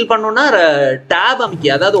பாட்டில் ஃபில் பண்ணனும்னா டாப் அமுக்கி,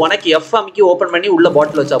 அதாவது உனக்கு எஃப் அமுக்கி ஓபன் பண்ணி உள்ள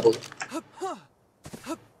பாட்டில் வச்சா போதும்.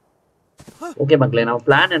 ஓகே மக்களே, நம்ம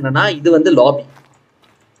பிளான் என்னன்னா, இது வந்து லாபி.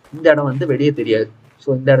 இந்த இடம் வந்து வெளியே தெரியாது. ஸோ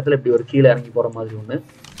இந்த இடத்துல இப்படி ஒரு கீழே இறங்கி போற மாதிரி ஒன்று.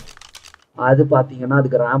 அது பார்த்தீங்கன்னா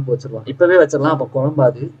அதுக்கு ரேம்ப் வச்சிடலாம். இப்பவே வச்சிடலாம், அப்போ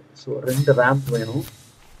குழம்பாது. ஸோ 2 ரேம்ப் வேணும்.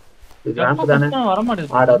 இது ரேம்ப் தானே?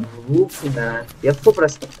 ஆடா ரூஃப் என்ன எஃப்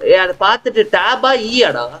பிரஸ். அதை பார்த்துட்டு டேபா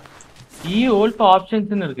ஈயாடா? இ ஹோல்ட் டு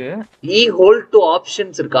ஆப்ஷன்ஸ்னு இருக்கு. இ ஹோல்ட் டு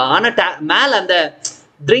ஆப்ஷன்ஸ் இருக்கா? ஆனா மேல அந்த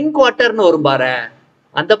ட்ரிங்க் வாட்டர்னு வரும் பாரு.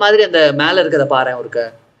 அந்த மாதிரி அந்த மேல இருக்கத பாரு. ஒருக்க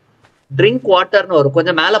ட்ரிங்க் வாட்டர்னு வரும்.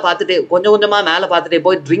 கொஞ்சம் மேல பார்த்துட்டே, கொஞ்சம் கொஞ்சமா மேல பார்த்துட்டே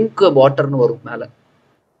போய் ட்ரிங்க் வாட்டர்னு வரும் மேல.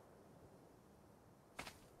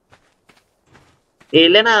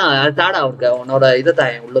 இல்லனா தாடா அவருக்கு உன்னோட இத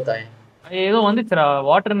தாயேன் உள்ள தாயேன். ஏதோ வந்துச்சுடா,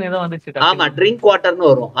 வாட்டர்னு ஏதோ வந்துச்சு. ஆமா, ட்ரிங்க் வாட்டர்னு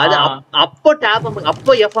வரும். அது அப்போ டேப்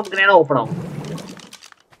அப்போ எஃப் அமுக்குனேனா ஓபன் ஆகும்.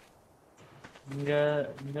 இங்க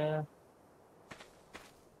இங்க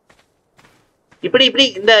இப்படி இப்படி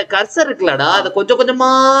இந்த கர்சர் இருக்குலடா, அத கொஞ்சம்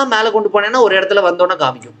கொஞ்சமா மேல கொண்டு போனேனா ஒரு இடத்துல வந்தோனா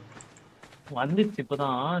காமிக்கும். வந்துச்சு,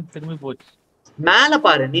 இப்பதான் திரும்பி போச்சு. மேல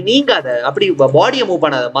பாரு, நீங்காத. அப்படி பாடியை மூவ்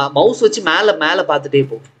பண்ணாத. மவுஸ் வச்சு மேல மேல பார்த்துட்டே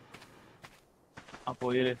போ. அப்போ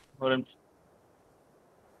இரு ஒரு நிமிஷம்.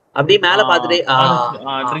 அப்படி மேல பார்த்துட்டே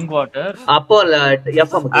ட்ரிங்க் வாட்டர். அப்போ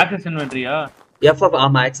எஃப் அமுக்கு. ஆக்சஸ் இன்வென்டரியா? எஃப்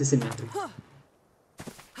ஆமா, ஆக்சஸ் இன்வென்டரி.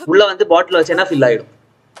 உள்ள வந்து பாட்டில் வச்சேனா ஃபில் ஆயிடும்.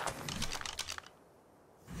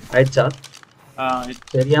 ஆயிடுச்சா?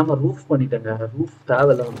 தெரியாம ரூஃப் பண்ணிட்டேங்க. ரூஃப்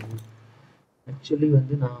தேவையில்ல. ஆக்சுவலி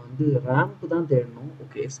வந்து நான் வந்து ரேம்ப் தான் தேடணும்.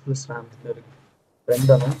 ஓகே, எக்ஸ்பிரஸ் ரேம்ப் இருக்கு.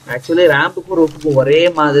 ரெண்டனும் ஆக்சுவலி ரேம்புக்கும் ரூஃபுக்கும் ஒரே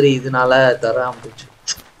மாதிரி இதனால தராம போச்சு.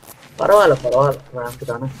 பரவாயில்ல பரவாயில்ல, ரேம்ப்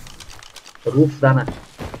தானே, ரூஃப் தானே.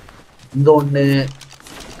 இங்க ஒண்ணு,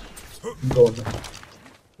 இங்க ஒண்ணு.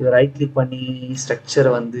 இது ரைட் கிளிக் பண்ணி ஸ்ட்ரக்சர்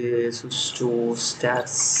வந்து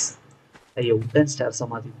ஸ்டேர்ஸ். ஐயோ, உட்டன் ஸ்டேர்ஸா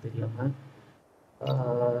மாதிரி தெரியாம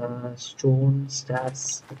stone stairs.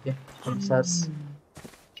 Okay, stone stairs,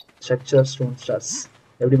 structure stone stairs.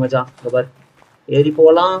 எப்படி மச்சான்? இந்த பாரு, ஏறி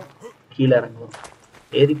போகலாம், கீழே இறங்கலாம்,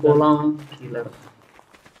 ஏறி போகலாம், கீழே இறங்கலாம்.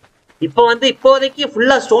 இப்போ வந்து இப்போதைக்கு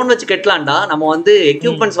ஃபுல்லா ஸ்டோன் வச்சு கட்டலாம்டா. நம்ம வந்து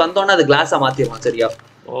எக்யூப்மெண்ட்ஸ் வந்தோன்னா அது கிளாஸா மாத்திடலாம். சரியா?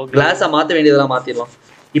 கிளாஸா மாற்ற வேண்டியதெல்லாம் மாத்திடலாம்.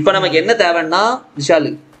 இப்போ நமக்கு என்ன தேவைன்னா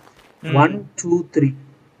விஷாலு, 1 2 3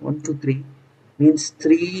 1 2 3 மீன்ஸ்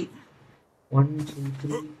 3 1 2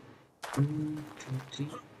 3 1 2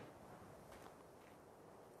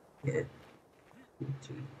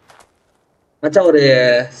 3 மச்சான், ஒரு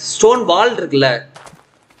ஸ்டோன் வால் இருக்குல்ல?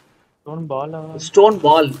 ஸ்டோன் பால், ஸ்டோன்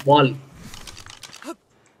வால்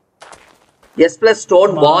எஸ் பிளஸ்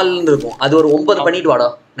ஸ்டோன் வால்னு இருக்கும். அது ஒரு 9 பண்ணிட்டு வாடா.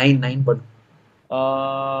 9 பண்ணு.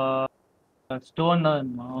 ஸ்டோன்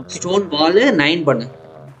ஸ்டோன் வால் 9 பண்ணு.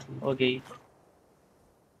 ஓகே.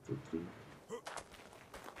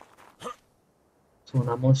 ஸோ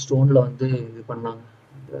நம்ம ஸ்டோன்ல வந்து இது பண்ணாங்க,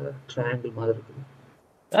 இந்த ட்ரையாங்கிள் மாதிரி இருக்குது.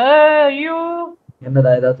 ஐயோ,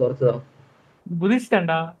 என்னடா ஏதாவது துரத்துதா?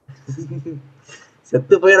 புதிஸ்டண்டா.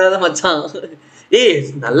 செத்து போயிடாத மச்சான். ஏய்,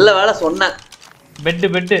 நல்ல வேலை சொன்னேன்.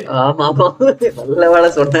 பெட். ஆமா ஆமா, நல்ல வேலை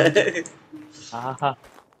சொன்னேன். ஆஹா.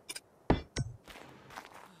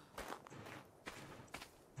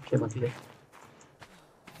 ஓகே மக்களே,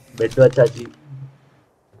 பெட் வச்சாச்சு.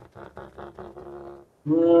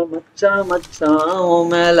 மச்சான் மச்சான்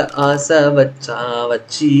உன் மேல ஆசை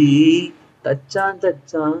வச்சி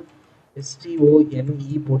தச்சான்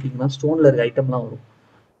STONE போட்டிங்கன்னா ஸ்டோன்ல இருக்க ஐட்டம்லாம் வரும்.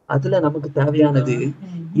 அதுல நமக்கு தேவையானது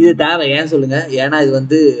இது தேவை. ஏன் சொல்லுங்க? ஏன்னா இது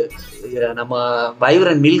வந்து நம்ம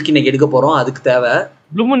வைப்ரன்ட் மில்க் இன்னைக்கு எடுக்க போறோம், அதுக்கு தேவை.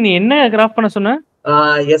 ப்ளூமன், நீ என்ன கிராஃப்ட் பண்ண சொன்ன?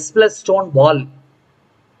 S plus stone wall.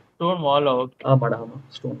 Stone வால். ஓகே. ஆமாடா ஆமா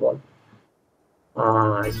ஸ்டோன் வால்.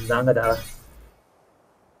 இதுதாங்க தேவை.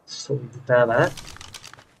 ஸோ இது தேவை.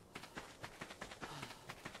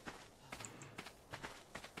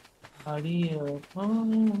 அடி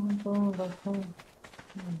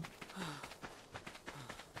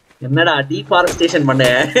என்னடா டீஃபாரஸ்டேஷன் பண்ண?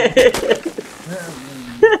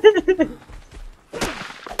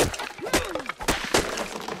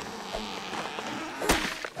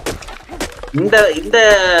 இந்த இந்த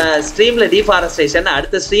ஸ்ட்ரீம்ல டீஃபாரஸ்டேஷன்,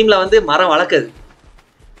 அடுத்த ஸ்ட்ரீம்ல வந்து மரம் வளர்க்குது.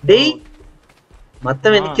 டேய்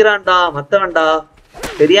மத்தவன் நிக்கிறான்டா, மத்தவன்டா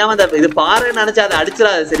தெரியாம இது பாறைன்னு நினைச்சா அதை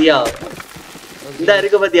அடிச்சிடாது சரியா? இந்த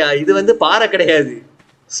இருக்க பாத்தியா, இது வந்து பாறை கிடையாது,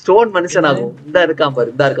 ஸ்டோன் மனுஷன் ஆகும். இந்த இருக்கான்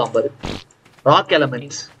பாரு, ராக்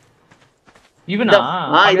எலமெண்ட்.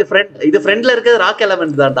 இது ஃப்ரண்ட்ல இருக்கிறது ராக்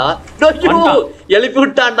எலமெண்ட் தான்டா. எழுப்பி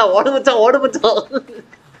விட்டான்டா, ஓட மச்சான்.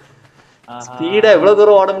 ஸ்பீடா எவ்வளவு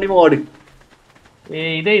தூரம் ஓட முடியுமோ ஓடு.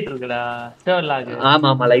 ஆமா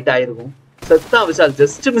ஆமா லைட் ஆயிருக்கும். செத்தா விஷால்,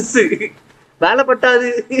 ஜஸ்ட் மிஸ். வேலை பட்டாது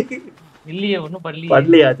இல்லையே, ஒண்ணும்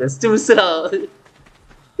பண்ணலையா? ஜஸ்ட் மிஸ்டா.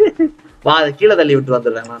 வா, அதை கீழே தள்ளி விட்டு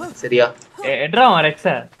வந்துடுறேன் நான் சரியா?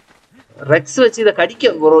 ரெக்ஸ் வச்சு இதை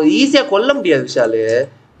கடிக்க ஒரு ஈஸியா கொல்ல முடியாது விஷாலு.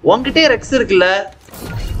 உன்கிட்டே ரெக்ஸ் இருக்குல்ல,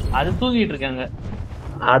 அது தூக்கிட்டு இருக்காங்க.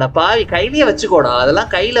 அட பாவி, கையிலேயே வச்சுக்கோடா,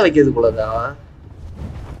 அதெல்லாம் கையில வைக்கிறது போலதா.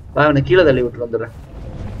 வா, அவனை கீழே தள்ளி விட்டு வந்துடுறேன்.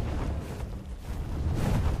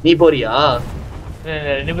 நீ போறியா?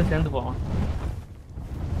 2 பேர் சேர்ந்து போவோம்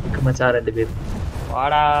மச்சான், 2 பேர்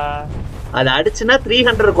வாடா. அது அடிச்சுன்னா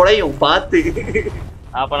 300 குறையும் பார்த்து.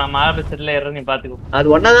 அப்ப நான் மாலை செட்ல ஏற, நீ பாத்துக்கோ. அது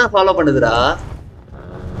ஒன்னதான் ஃபாலோ பண்ணுதுடா.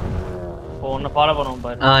 உன்னை ஃபாலோ பண்ணுவோம்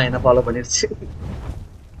பாரு. என்ன ஃபாலோ பண்ணிருச்சு.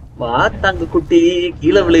 வா தங்க குட்டி,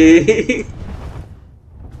 கீழே விழு.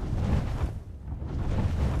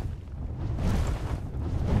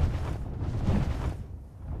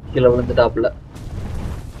 கீழே விழுந்துட்டாப்ல.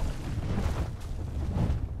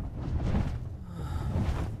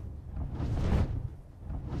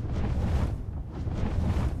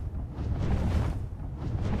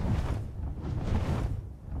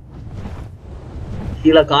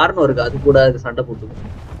 கீழே காரணம் இருக்கு, அது கூட சண்டை போட்டுக்கும்.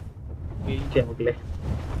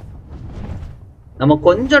 நம்ம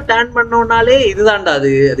கொஞ்சம் டேன் பண்ணோம்னாலே இதுதான்டா.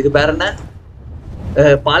 அதுக்கு பேர் என்ன,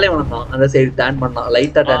 பாலைவனம் தான். அந்த சைடு டேன் பண்ணா,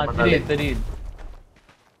 லைட்டா டேன் பண்ணாலே தெரியுது.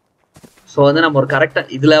 சோ வந்து நம்ம ஒரு கரெக்டா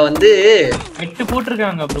இதுல வந்து 8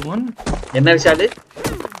 போட்டுருக்காங்க. அப்புறம் என்ன விஷாலு,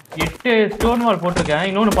 8 ஸ்டோன் வால் போட்டுருக்கேன்.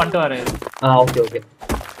 இன்னொன்னு பண்ணிட்டு வரேன். ஓகே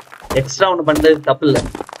எக்ஸ்ட்ரா ஒன்னு பண்றது தப்பு இல்ல.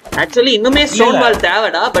 ஆக்சுவலி இன்னுமே ஸ்டோன் வால்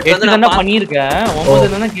தேவைடா. பட் வந்து நான் பண்ணிருக்கேன். 9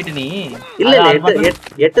 தான கேட்ட நீ? இல்ல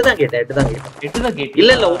 8 தான் கேட்டேன். 8 தான் கேட்டேன்.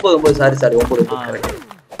 இல்ல 9 சாரி 9 கரெக்ட்.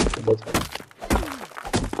 9.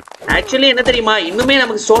 ஆக்சுவலி என்ன தெரியுமா, இன்னுமே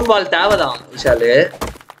நமக்கு ஸ்டோன் வால் தேவைதான் விஷாலு.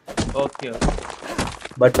 ஓகே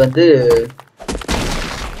பட் வந்து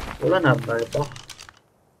நம்ம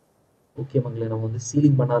ஓகே மங்களே, நம்ம வந்து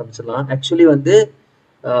சீலிங் பண்ண ஆரம்பிச்சிடலாம். ஆக்சுவலி வந்து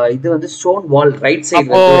இது வந்து ஸ்டோன் வால் ரைட் சைடுல.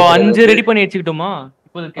 அப்போ 5 ரெடி பண்ணி வச்சுக்கிட்டோமா?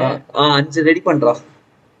 5 ரெடி பண்றா.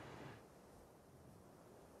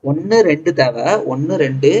 1 2 தேவை. 1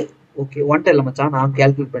 2 ஓகே. 1 இல்ல மச்சான், நான்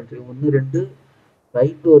கால்குலேட் பண்றேன். 1 2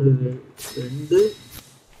 ரைட் ஒரு 2,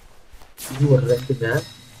 இது ஒரு 2ங்க.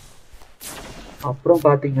 அப்புறம்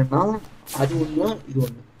பாத்தீங்கன்னா அது 1 இது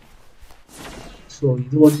 1. சோ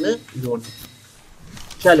இது 1 இது 1.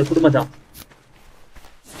 சரி குடுமச்சான்.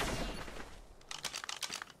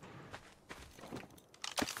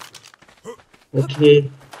 ஓகே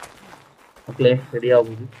ஓகே ரெடி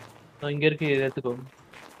ஆகுது. இங்க இருக்கு, எடுத்துக்கோ.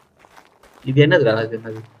 இது என்னதுடா? இது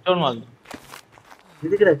என்னது? ஸ்டோன் வால்.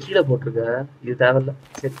 இதுக்குடா கீழே போட்டுருக்க? இது தேவையில்ல.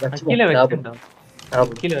 சரி வச்சு கீழே வெச்சேன்டா.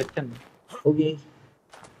 கீழே வெச்சேன். ஓகே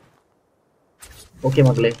ஓகே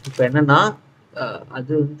மக்களே, இப்போ என்னன்னா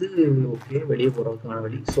அது வந்து ஓகே வெளியே போறதுக்கான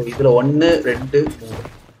வழி. ஸோ இதுல 1 2 3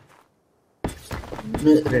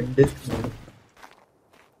 1 2 3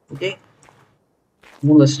 ஓகே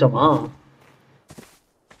 3 வச்சிட்டோமா?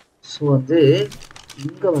 ஸோ வந்து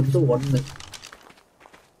இங்க வந்து 1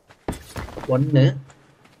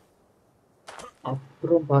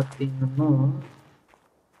 அப்புறம் பார்த்தீங்கன்னா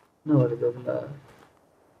என்ன வருது அதுல?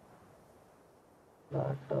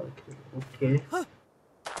 ஓகே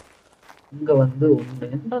இங்க வந்து 1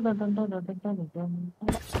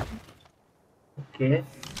 ஓகே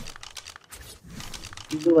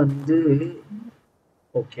இது வந்து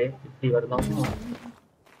ஓகே இப்படி வருதாமா?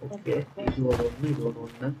 ஓகே இது ஒரு 1 இது ஒரு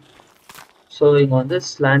 1. ஸோ இங்க வந்து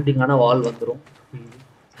ஸ்லாண்டிங்கான வால் வந்துடும்.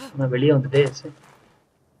 ஆனால் வெளியே வந்துட்டே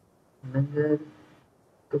என்னங்க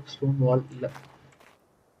ஸ்டோன் வால் இல்லை.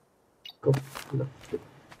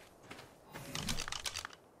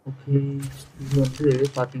 ஓகே இது வந்து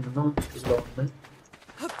பார்த்தீங்கன்னா இதில் 1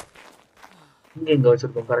 இங்க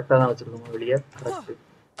வச்சிருக்கோம், கரெக்டா தான் வச்சிருக்கோம் வெளியே. கரெக்ட்.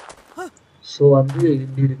 ஸோ வந்து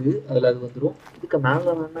இப்படி இருக்கு, அதுல அது வந்துடும். இதுக்கு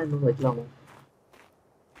மேல வேணா இன்னும் வைக்கலாமோ?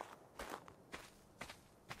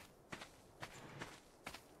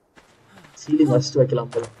 சீலிங் ஃபர்ஸ்ட்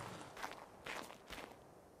வைக்கலாம் போல.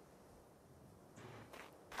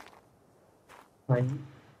 ஃபைன்.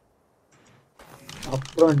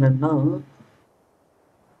 அப்புறம் என்னன்னா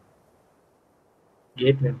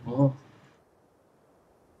கேட் வேணுமா?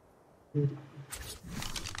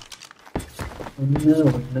 ஒன்று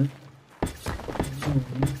ஒன்று.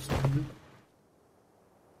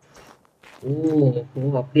 ஓ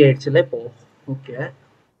ஓ அப்படி ஆயிடுச்சுல இப்போ. ஓகே,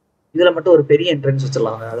 இதுல மட்டும் ஒரு பெரிய என்ட்ரன்ஸ்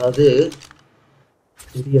வச்சிடலாம், அதாவது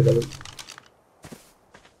பெரிய கதவு.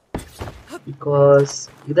 பிகாஸ்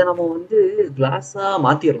இதை நம்ம வந்து கிளாஸா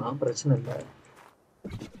மாத்திரலாம், பிரச்சனை இல்லை.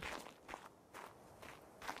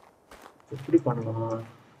 எப்படி பண்ணலாம்?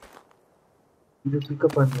 இது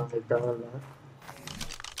பிக்கப் பண்ணலாம் தேவையில்ல.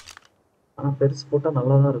 ஆனால் பெருசு போட்டால்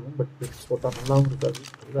நல்லா தான் இருக்கும், பட் பெருசு போட்டால் நல்லாவும் இருக்காது,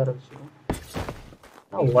 அது வேற விஷயம்.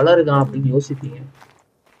 நான் வளருதான் அப்படின்னு யோசிப்பீங்க,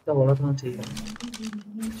 வளரதான் செய்யணும்.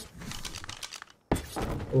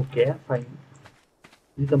 Okay fine.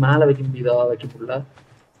 இதுக்கு மேலே வைக்க முடியுதா? வைக்க முடியல.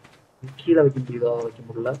 கீழே வைக்க முடியுதா? வைக்க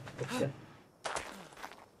முடியல. ஓகே,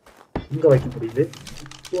 இங்கே வைக்க முடியுது.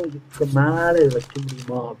 இப்போ இதுக்கு மேலே வைக்க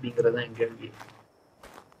முடியுமா அப்படிங்கிறதான் என் கேள்வி.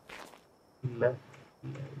 இல்லை,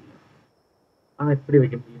 ஆனால் எப்படி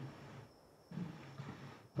வைக்க முடியும்?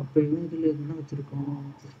 அப்போ இதில் என்ன வச்சுருக்கோம்?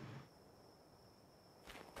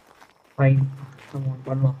 ஃபைன், நம்ம ஒன்று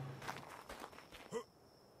பண்ணலாம்.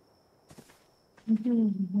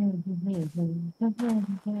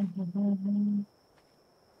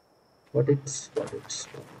 What it's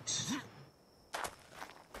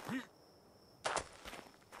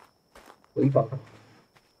போய் பார்க்கலாம்,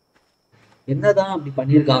 என்னதான் அப்படி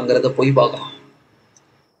பண்ணியிருக்காங்கிறத போய் பார்க்கலாம்.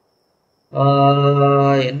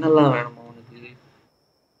 என்னெல்லாம் வேணுமா உனக்கு?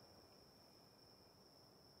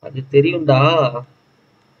 அது தெரியும்டா.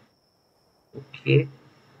 ஓகே,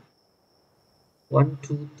 1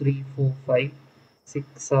 2 3 4 5 6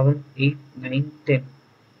 7 8 9 10.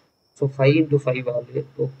 ஸோ 5 into 5 ஆகுது.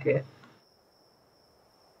 ஓகே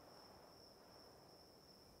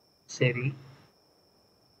சரி.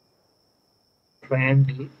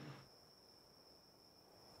 ட்ரையாங்கிள்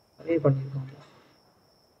அதே பண்ணியிருக்காங்க.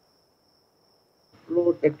 இவ்வளோ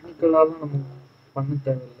டெக்னிக்கலாலாம் நம்ம பண்ண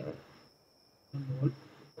தேவையில்லை.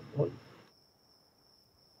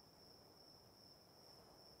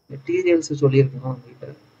 மெட்டீரியல்ஸ் சொல்லியிருக்கோம் அவங்ககிட்ட,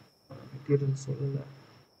 மெட்டீரியல்ஸ் சொல்லலை.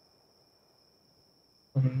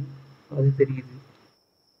 அது தெரியுது.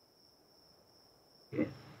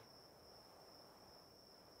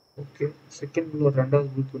 ஓகே, செகண்ட் ஃப்ளோர் ரெண்டாவது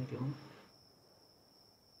குரூப் பண்ணிக்கலாம்.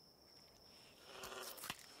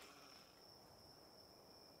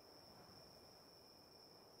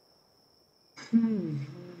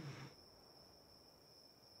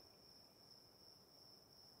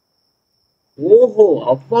 ஓஹோ,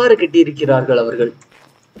 அவ்வாறு கட்டியிருக்கிறார்கள் அவர்கள்.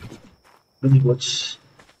 புரிஞ்சு போச்சு.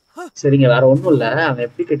 சரிங்க, வேற ஒன்றும் இல்லை. அவன்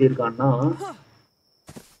எப்படி கட்டியிருக்கான்னா,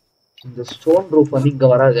 இந்த ஸ்டோன் ரூஃப் வந்து இங்க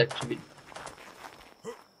வராது ஆக்சுவலி.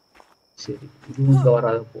 சரி, இதுவும் இங்க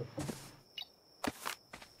வராது.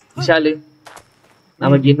 விஷாலு,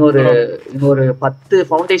 நமக்கு இன்னொரு 10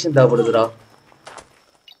 ஃபவுண்டேஷன் தேவைப்படுதுடா.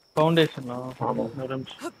 ஃபவுண்டேஷனா? ஆமா,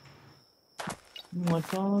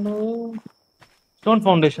 ஸ்டோன்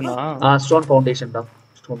ஃபவுண்டேஷனா? ஸ்டோன் ஃபவுண்டேஷன் தான்,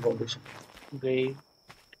 ஸ்டோன் ஃபவுண்டேஷன். ஓகே,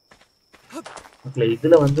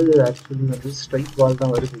 இதுல வந்து ஆக்சுவலி வந்து ஸ்ட்ரைட் வால்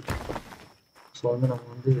தான் வருது. ஸோ வந்து நம்ம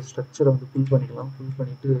வந்து ஸ்ட்ரக்சரை வந்து ஃபில் பண்ணிக்கலாம். ஃபில்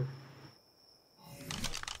பண்ணிட்டு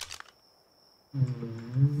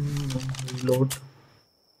லோட்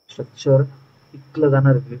ஸ்ட்ரக்சர் பிக்கில் தானே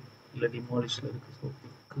இருக்கு, இல்லை டிமாலிஷில் இருக்கு. ஸோ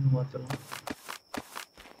பிக்குன்னு மாற்றலாம்.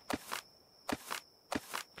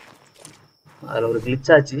 அதில் ஒரு கிளிச்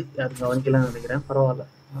ஆச்சு, யாரும் கவனிக்கலாம்னு நினைக்கிறேன். பரவாயில்ல,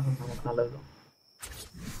 நமக்கு நல்லதுதான்.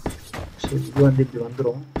 ஸோ இது வந்து இப்படி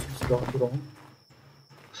வந்துடும்.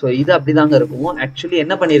 ஸோ இது அப்படிதாங்க இருக்கும். ஆக்சுவலி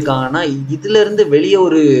என்ன பண்ணியிருக்காங்கன்னா, இதுல இருந்து வெளியே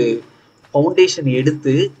ஒரு ஃபவுண்டேஷன்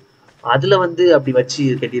எடுத்து அதுல வந்து அப்படி வச்சு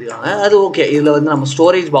கட்டியிருக்காங்க. அது ஓகே, இதுல வந்து நம்ம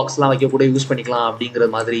ஸ்டோரேஜ் பாக்ஸ்லாம் வைக்க கூட யூஸ் பண்ணிக்கலாம் அப்படிங்கிற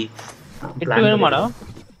மாதிரி. 8 வேணுமாடா?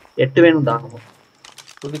 8 வேணும் தான்.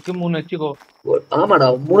 இதுக்கு 3 வச்சுக்கோ. ஆமாடா,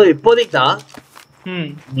 3 இப்போதைக்கு தான்.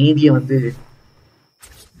 மீதியை வந்து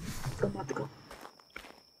மாத்துக்கோ.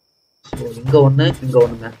 ஸோ இங்க ஒண்ணு, இங்க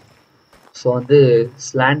ஒண்ணுங்க. ஸோ வந்து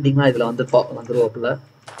ஸ்லாண்டிங்கா இதுல வந்து வந்துருவாப்புல.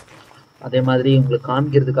 அதே மாதிரி உங்களுக்கு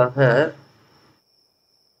காமிக்கிறதுக்காக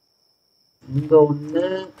இங்க ஒண்ணு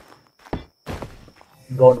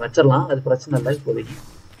வச்சிடலாம், அது பிரச்சனை இல்லை இப்போதைக்கு.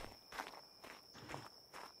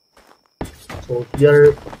 ஸோ ஹியர்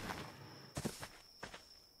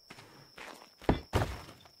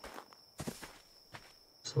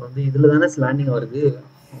வந்து இதுல தானே ஸ்லாண்டிங் வருது.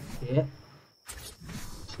 ஓகே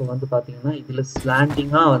ஸோ வந்து பார்த்தீங்கன்னா இதுல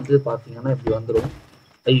ஸ்லாண்டிங்காக வந்து பார்த்தீங்கன்னா இப்படி வந்துடும்.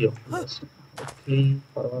 ஐயோ ஓகே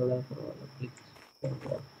பரவாயில்ல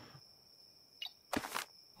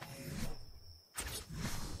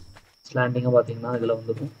ஸ்லாண்டிங்காக பார்த்தீங்கன்னா இதில்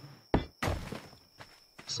வந்துடும்.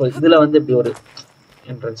 ஸோ இதில் வந்து இப்படி ஒரு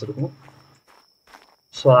என்ட்ரன்ஸ் இருக்கும்.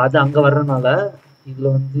 ஸோ அது அங்கே வர்றதுனால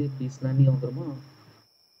இதில் வந்து இப்படி ஸ்லாண்டிங் வந்துடுமா.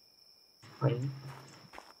 Fine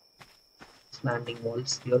slanting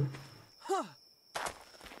Waals here.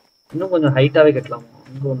 இன்னும் கொஞ்சம் ஹைட்டாகவே கட்டலாமா.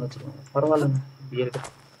 அங்கே ஒன்று வச்சுருவாங்க பரவாயில்லங்க இப்படியே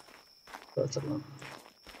வச்சிடலாம்.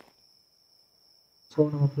 ஸோ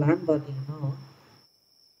நம்ம பிளான் பார்த்தீங்கன்னா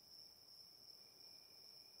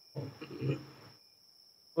ஓகே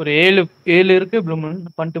ஒரு 7 இருக்கு ப்ளூமன்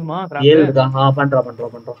பண்ணட்டுமா. 7 இருக்கா. பண்றோம்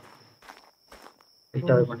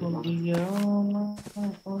ஹைட்டாகவே பண்ணிடலாம்.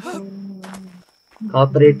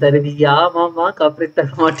 கார்ப்பரேட் தருவியா மாமா, கார்ப்பரேட் தர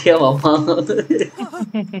மாட்டியா மாமா.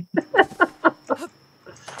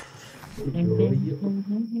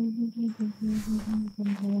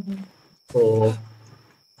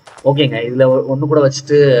 ஓகேங்க இதுல ஒண்ணு கூட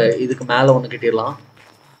வச்சுட்டு இதுக்கு மேல ஒண்ணு கட்டிடலாம்.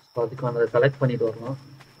 அதுக்கான கலெக்ட் பண்ணிட்டு வரலாம்.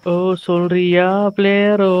 ஓ சொல்றியா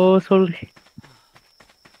பிளேயர், ஓ சொல்றி.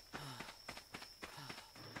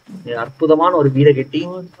 அற்புதமான ஒரு வீடை கட்டி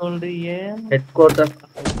சொல்றியே ஹெட்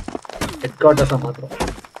குவார்ட்டர்ஸா மாத்திரம்.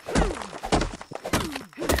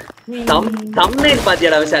 தம்ப்நெயில்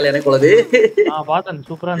பாத்தியாடா விஷால்? எனக்கு உள்ளது பார்த்தேன்,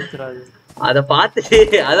 சூப்பரா இருந்துச்சு. அத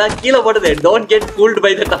பார்த்துட்டு அதான் கீழே போட்டது, don't get fooled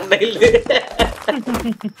by the thumbnail.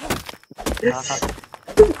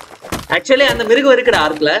 Actually அந்த மிருகம் இருக்குடா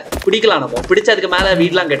ஆர்க்ல, பிடிக்கலாம் நம்ம. பிடிச்சு அதுக்கு மேல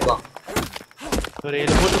வீட்லாம் கட்டலாம். ஒரு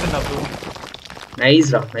 7 போட்டுக்கண்டா ப்ரோ.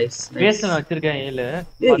 நைஸ்டா நைஸ். பேஸ் நான் வச்சிருக்கேன் 7.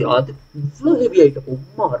 ஏய் அது இவ்ளோ ஹெவி ஐட்டம்.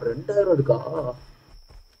 உம்மா 2000 இருக்கா?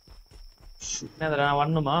 என்னடா நான்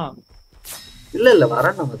வரணுமா? இல்ல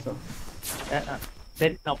வரேன் மச்சான்.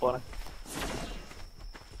 சரி நான் போறேன்.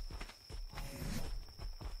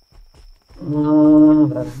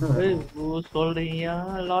 சொல்றியா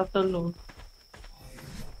லாட்டலோ.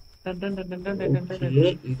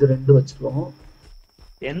 இது 2 வச்சிருவோம்.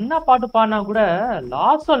 என்ன பாட்டு பாடினா கூட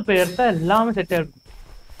லாஸ்ட் ஆல் பேர் தான் எல்லாமே செட் ஆயிடும்.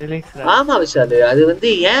 ஆமா விஷாலு, அது வந்து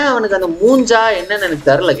ஏன் அவனுக்கு அந்த மூஞ்சா என்னன்னு எனக்கு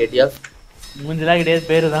தெரியல. கேட்டியா? மூஞ்செல்லாம் கிடையாது,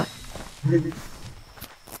 பேரு தான்.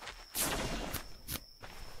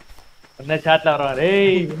 என்ன சாட்ல வருவான்,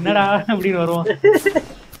 ஏய் என்னடா அப்படின்னு வருவான்.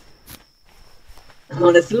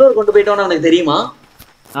 அவனை சில்வர் கொண்டு போயிட்டோன்னு அவனுக்கு தெரியுமா?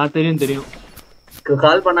 தெரியும்.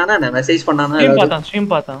 கால் பண்ணானா என்ன, மெசேஜ் பண்ணானா?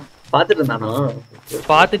 ஸ்ட்ரீம் பார்த்தான். பார்த்துட்டு இருந்தானா?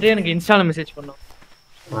 பார்த்துட்டு எனக்கு இன்ஸ்டால மெசேஜ் பண்ணான்.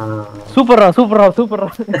 சூப்பரா.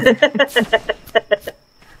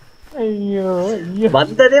 ஐயோ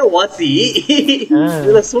வந்ததே வாசி,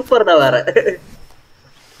 இதுல சூப்பர்டா. வேற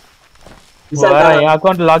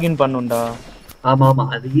அக்கவுண்ட் லாகின் பண்ணுண்டா. ஆமா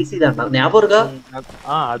அது ஈஸி தான்டா. ஞாபகம் இருக்கா?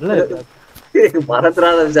 அதுல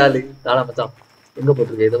மறந்துடாத விஷாலு. தாள மச்சான் எங்க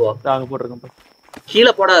போட்டுருக்க? இதுவா அங்க போட்டுருக்கேன்.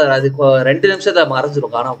 கீழே போடாத, அது 2 நிமிஷத்தை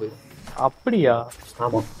மறைஞ்சிரும், காணாம போயிடும். அப்படியா?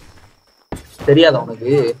 ஆமா. தெரியாதா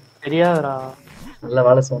உனக்கு? தெரியாதடா. நல்ல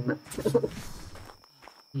வேலை சொன்னேன்,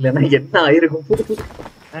 இல்லைன்னா என்ன ஆயிருக்கும்.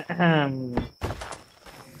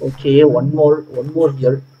 Okay one more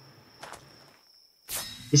here.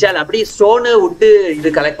 Vishal அப்படி ஸ்டோனு விட்டு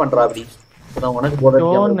இது கலெக்ட் பண்றா. அப்படி உனக்கு போடுற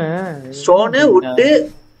ஸ்டோனு விட்டு.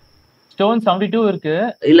 ஸ்டோன் 72 இருக்கு.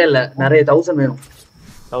 இல்ல நிறைய 1000 வேணும்.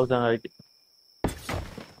 1000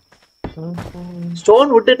 ஸ்டோன்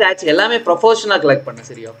விட்டு டேச் எல்லாமே ப்ரொபோஷனலா கலெக்ட் பண்ண.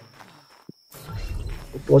 சரியா?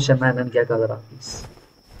 ப்ரொபோஷன்னா என்னன்னு கேட்காதடா ப்ளீஸ்.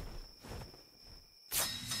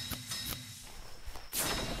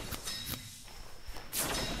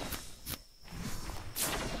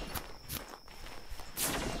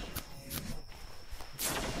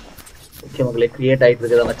 ஓகே மக்களே, கிரியேட் ஆயிட்டு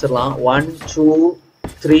இருக்கதை வச்சிடலாம். 1 2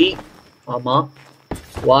 3. ஆமா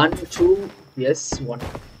 1 2 எஸ் 1.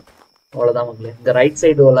 அவ்வளோதான் மக்களே. இந்த ரைட்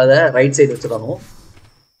சைடு உள்ளத ரைட் சைடு வச்சிடணும்.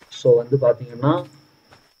 ஸோ வந்து பார்த்தீங்கன்னா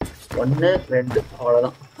 1 2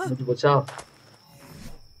 அவ்வளோதான், முடிஞ்சு போச்சா?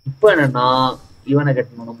 இப்போ என்னன்னா இவனை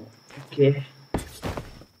கட்டணும் நம்ம. ஓகே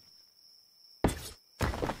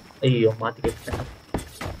ஐயோ மாற்றி கட்டிட்டேன்.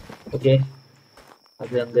 ஓகே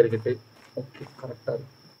அது அங்கே இருக்கட்டு. ஓகே கரெக்டாக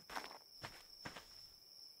இருக்கு.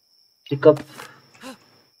 பிக்கப்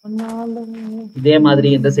இதே மாதிரி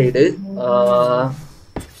இந்த சைடு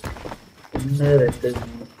 1 2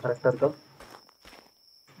 கரெக்டா இருக்கா?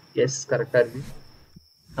 எஸ் கரெக்டா இருக்கு.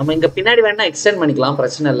 நம்ம இங்க பின்னாடி வேணா எக்ஸ்டெண்ட் பண்ணிக்கலாம்,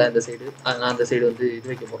 பிரச்சனை இல்லை. இந்த சைடு நான் அந்த சைடு வந்து இது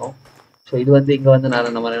வைக்க போறோம். ஸோ இது வந்து இங்க வந்து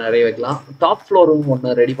நம்ம நிறைய வைக்கலாம். டாப் ஃப்ளோரும்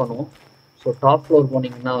ஒன்று ரெடி பண்ணுவோம். ஸோ டாப் ஃப்ளோர்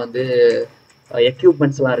போனீங்கன்னா வந்து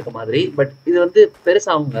எக்யூப்மெண்ட்ஸ்லாம் இருக்க மாதிரி. பட் இது வந்து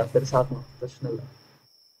பெருசாகுங்க, பெருசாகணும், பிரச்சனை இல்லை,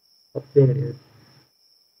 தப்பே கிடையாது.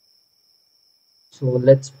 ஸோ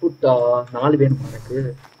லெட்ஸ் புட் 4 வேணும் எனக்கு.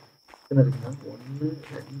 எத்தனை இருக்குன்னா 1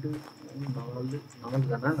 2 3 4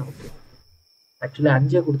 தானே நமக்கு. ஆக்சுவலி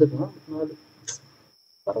 5 கொடுத்துக்கலாம், 4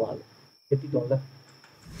 பரவாயில்ல கட்டிட்டோம்ல.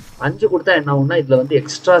 5 கொடுத்தா என்ன ஆகும்னா இதில் வந்து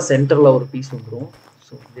எக்ஸ்ட்ரா சென்டரில் ஒரு பீஸ் வந்துடும்.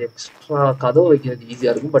 ஸோ இந்த எக்ஸ்ட்ரா கதவை வைக்கிறது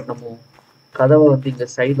ஈஸியாக இருக்கும். பட் நம்ம கதவை வந்து இங்கே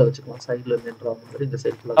சைடில் வச்சுக்கலாம். சைடில் இருந்து என்ட்ரு ஆகும் போது இந்த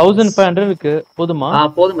சைடில் 1500 இருக்கு. போதுமா?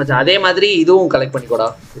 போதும் மச்சான். அதே மாதிரி இதுவும் கலெக்ட் பண்ணிக்கோடா.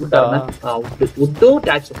 உட்டும்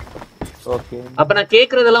டேக்ஸ். ஓகே. அப்போ நான்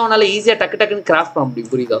கேட்குறதெல்லாம் உன்னால ஈஸியாக டக்கு டக்குன்னு கிராஃப்ட் பண்ண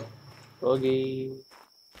முடியும். புரியுதா? Okay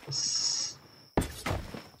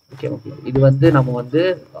okay okay. இது வந்து நம்ம வந்து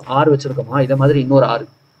 6 வச்சிருக்கோமா, இதை மாதிரி இன்னொரு 6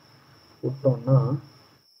 விட்டோம்னா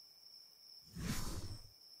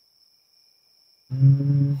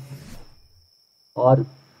 6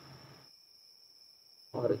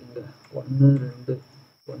 இங்க 1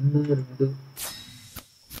 2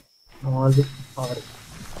 4 6.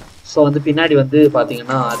 ஸோ வந்து பின்னாடி வந்து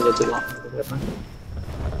பாத்தீங்கன்னா அது வச்சுக்கலாம்.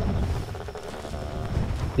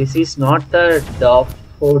 This is not a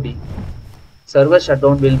DOF4D. Server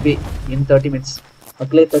shutdown will be in 30 minutes.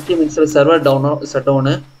 Actually 30 minutes server shutdown.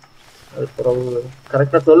 அப்புறம்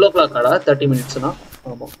கரெக்டா 12 o'clock ஆடா 30 minutesனா.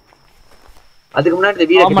 ஆமா. அதுக்கு முன்னாடி இந்த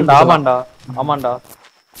வீட கட்டி ஆமாண்டா.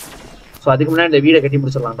 சோ அதுக்கு முன்னாடி இந்த வீட கட்டி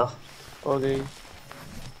முடிச்சிடலாம்டா. ஓகே.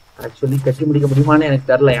 ஆக்சுவலி கட்டி முடிக்க முடியுமான்னு எனக்கு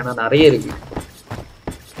தெரியல, ஏன்னா நிறைய இருக்கு.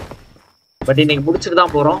 பட் இன்னைக்கு முடிச்சுட்டு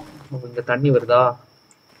தான் போறோம். இங்க தண்ணி வருதா?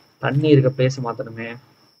 தண்ணி இருக்க பிளேஸ் மாத்தணுமே.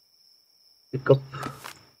 பிக்கப்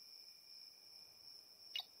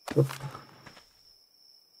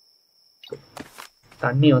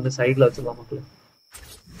தண்ணி வந்து சைட்ல வச்சிடலாம் மக்கள்.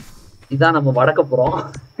 இதான் நம்ம வடக்க போறோம்.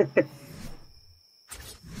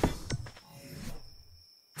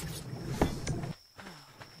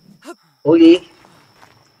 ஓகே.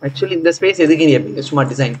 ஆக்சுவலி இந்த ஸ்பேஸ் எதுக்கு நீ எப்படி சும்மா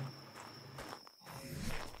டிசைன்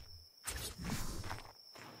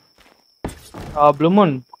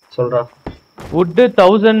ப்ளூமூன் சொல்றா? wood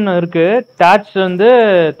 1000 இருக்கு, thatch வந்து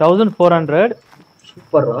 1400,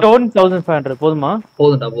 சூப்பர். stone 1500. போதுமா?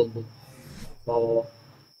 போதும்டா, போதும். வா வா வா.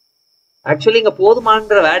 ஆக்சுவலி இங்க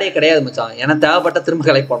போதுமான்ற வேலையே கிடையாது மச்சான். ஏன்னா தேவைப்பட்ட திரும்ப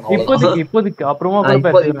கலெக்ட் பண்ணோம். இப்போதைக்கு அப்புறமா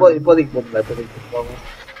இப்போதைக்கு போதும்.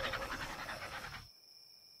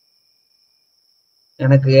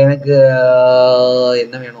 எனக்கு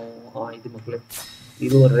என்ன வேணும்? இது மக்களே,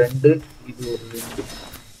 இது ஒரு 2, இது ஒரு 2.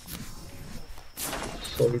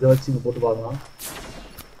 ஸோ இதை வச்சு இங்க போட்டு பார்க்கலாம்.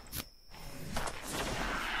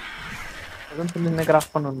 என்ன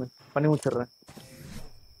கிராஃப்ட் பண்ணி முடிச்சிடுறேன்.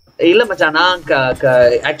 இல்ல மச்சான், நான்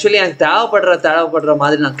ஆக்சுவலி எனக்கு தேவைப்படுற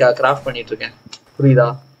மாதிரி நான் கிராஃப்ட் பண்ணிட்டு இருக்கேன். புரியுதா?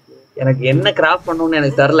 எனக்கு என்ன கிராஃப்ட் பண்ணணும்னு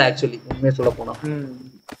எனக்கு தெரியல ஆக்சுவலி, உண்மையை சொல்ல போனா.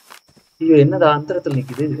 ஐயோ என்னடா அந்தரத்துல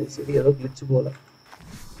நிக்குது. சரி ஏதோ கிளிச்சு போல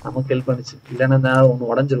நமக்கு ஹெல்ப் பண்ணுச்சு. இல்லைன்னா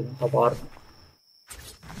ஒண்ணு உடஞ்சிருக்கும் பாருங்க.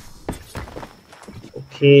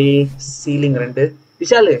 Okay, ceiling 2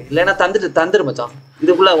 Vishal. இல்லைன்னா தந்துரு மச்சான்.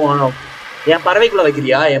 இதுக்குள்ள என் பறவைக்குள்ள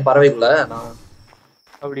வைக்கிறியா? என் பறவைக்குள்ள நான்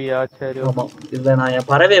அப்படியா? சரி. ஆமா, இல்ல நான் என்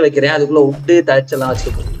பறவை வைக்கிறேன். அதுக்குள்ள உட்டு தச்செல்லாம்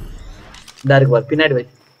வச்சுருக்கோம். இந்த இருக்கு பாரு, பின்னாடி வை.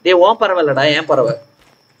 டேய் ஓன் பறவை இல்லடா, என் பறவை.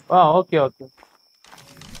 Okay okay.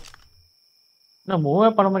 நான் மூவே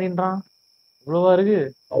பண்ண மாட்டேன்றான். இவ்வளவா இருக்கு?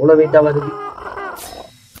 அவ்வளவு வெயிட்டா வருது.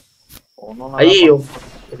 ஐயோ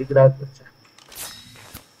எதுக்குடா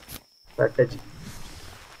ஸ்ட்ராட்டஜி.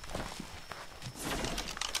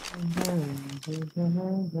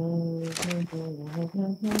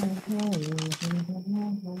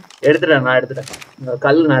 எடுத்துட்டேன்.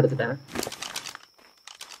 கல் நான் எடுத்துட்டேன்.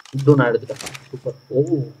 உட்டு நான் எடுத்துட்டேன். சூப்பர். ஓ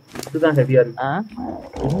உட்டு தான் ஹெவியா இருக்கு.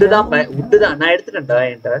 உட்டு தான் நான் எடுத்துட்டேன்டா.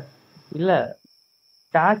 என்கிட்ட இல்ல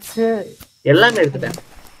டாச் எல்லாமே எடுத்துட்டேன்.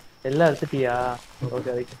 எல்லாம் எடுத்துட்டியா?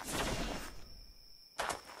 Okay okay.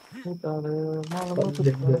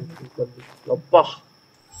 அப்பா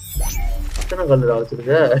எத்தனை கல்லுடா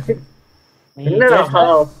வச்சிருக்க? என்னடா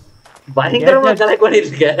பயங்கரமா கலெக்ட் பண்ணிட்டு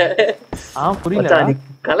இருக்க. புரியல. நீ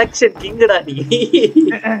கலெக்ஷன் கிங்கடா நீ.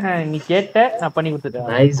 நீ கேட்ட நான் பண்ணி கொடுத்துட்டேன்.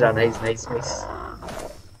 நைஸ்டா, நைஸ்.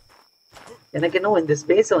 எனக்கு என்ன இந்த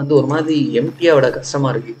ஸ்பேஸ் வந்து ஒரு மாதிரி எம்டியா விட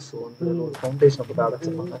கஷ்டமா இருக்கு. சோ வந்து ஒரு ஃபவுண்டேஷன் போட்டு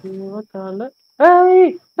அடைச்சிடலாம்.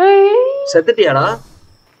 செத்துட்டியாடா?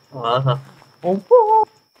 ஆஹா,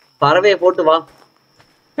 பறவையை போட்டு வா.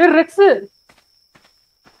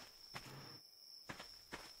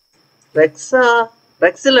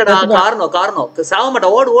 ரெக்ஸ் இல்லடா, காரணம் சாவ மாட்டா.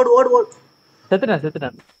 ஓடு.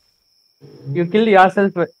 செத்துட்டேன். You kill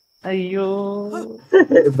yourself. ஐயோ,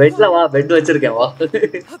 பெட்ல வா. பெட் வச்சிருக்கேன், வா.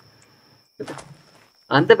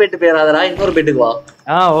 அந்த பெட் பேராதடா, இன்னொரு பெட்டுக்கு வா.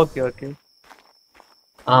 ஓகே.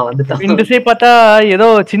 வந்துட்டான். இந்த சே பார்த்தா ஏதோ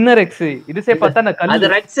சின்ன ரெக்ஸ், இது சே பார்த்தா நான் கல்லு.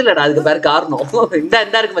 அது ரெக்ஸ் இல்லடா, அதுக்கு பேர் காரணம். இந்த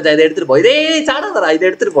இருக்கு மச்சான், இதை எடுத்துட்டு போ. இதே சாடாதடா, இதை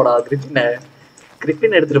எடுத்துட்டு போடா.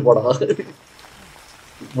 கிரிஃபின் எடுத்துட்டு போடா.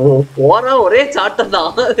 போறா ஒரே சாட்டம்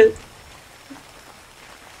தான்.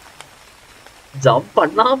 ஜம்ப்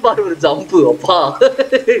பண்ணா பாரு ஒரு ஜம்ப். அப்பா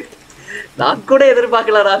நான் கூட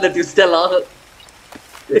எதிர்பார்க்கலடா அந்த ட்விஸ்ட் எல்லாம்.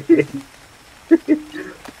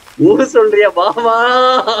 ஊரு சொல்றியா பாமா?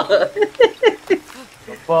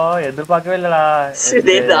 அப்பா எதிர்பார்க்கவே இல்லடா.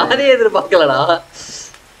 நானே எதிர்பார்க்கலடா.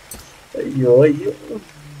 ஐயோ ஐயோ.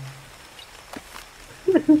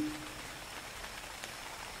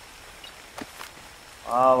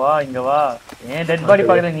 வா வா இங்க வா. ஏன் டெட் பாடி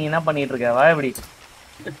பார்க்கல, நீ என்ன பண்ணிட்டு இருக்க? வா இப்படி.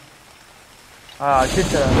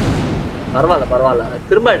 அடிச்சா பரவாயில்ல பரவாயில்ல,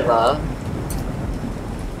 திரும்ப எடுறா.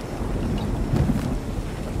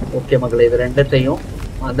 ஓகே மகளே, இது ரெண்டத்தையும்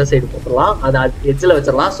அந்த சைடு போட்டுடலாம், அதை எட்ஜில்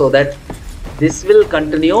வச்சிடலாம். So that this will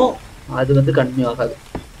continue, அது வந்து கண்டினியூ ஆகாது.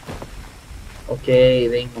 ஓகே,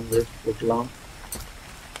 இதையும் வந்து போட்டுலாம்.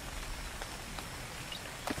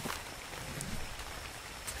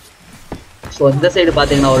 ஸோ இந்த சைடு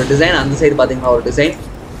பார்த்தீங்கன்னா ஒரு டிசைன், அந்த சைடு பார்த்தீங்கன்னா ஒரு டிசைன்,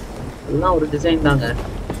 எல்லாம் ஒரு டிசைன் தாங்க,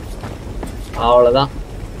 அவ்வளோதான்.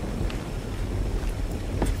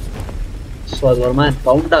 ஸோ அது ஒரு மாதிரி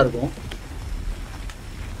கவுண்டாக இருக்கும்.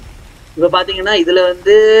 இப்போ பார்த்தீங்கன்னா இதில்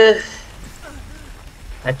வந்து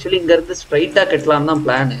ஆக்சுவலி இங்கேருந்து ஸ்ட்ரைட்டாக கட்டலாம் தான்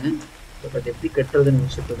பிளானு. பட் எப்படி கட்டுறதுன்னு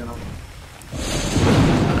யோசிச்சுட்டு இருக்கேன்.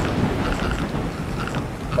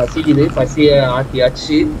 பசிக்குது, பசியை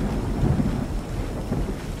ஆட்டியாச்சு.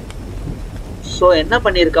 ஸோ என்ன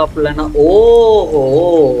பண்ணியிருக்காப்புலன்னா, ஓஹோ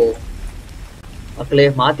மக்களே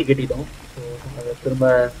மாற்றி கட்டிட்டோம். ஸோ அதை திரும்ப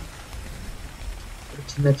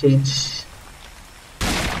சின்ன சேஞ்ச்.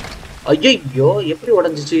 ஐயோ எப்படி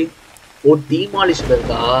உடஞ்சிச்சு? ஓ டீமாலிஷ்ல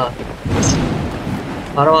இருக்கா?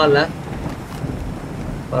 பரவாயில்ல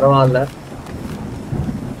பரவாயில்ல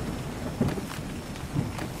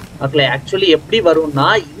மக்களே. ஆக்சுவலி எப்படி வரும்னா,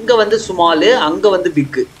 இங்க வந்து ஸ்மாலு, அங்க வந்து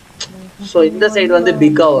பிக்கு. ஸோ இந்த சைடு வந்து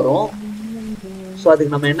பிக்கா வரும். ஸோ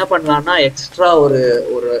அதுக்கு நம்ம என்ன பண்ணலாம்னா, எக்ஸ்ட்ரா ஒரு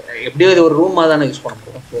எப்படியோ இது ஒரு ரூமாக தானே யூஸ் பண்ண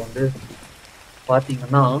போகிறோம். ஸோ வந்து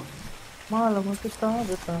பார்த்தீங்கன்னா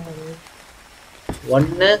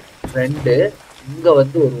 1 2 இங்க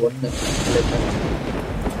வந்து ஒரு 1,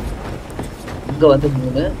 இங்க வந்து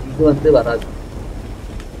 3, இது வந்து வராது.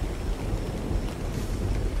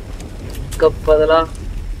 பதிலா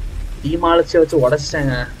டீமாலிச்சு வச்சு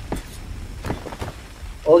உடைச்சிட்டேங்க.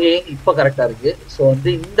 ஓகே, இப்போ கரெக்டா இருக்கு. ஸோ வந்து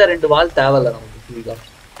இந்த 2 வால் தேவையில்லை நமக்கு.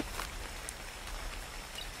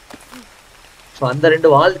 ஸோ அந்த 2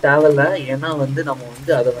 வால் தேவையில்லை, ஏன்னா வந்து நம்ம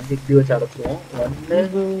வந்து அதை வந்து இப்படி வச்சு அடைச்சிருவோம். 1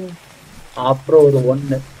 அப்புறம் ஒரு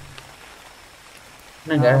 1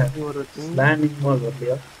 என்னங்க ஸ்லாண்டிங் வால்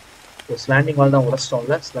வரலையா? ஸ்லாண்டிங் வால் தான்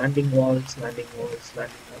உடைச்சிட்டோம்ல. ஸ்லாண்டிங் வால் ஸ்லாண்டிங் வால்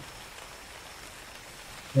ஸ்லாண்டிங் வால்.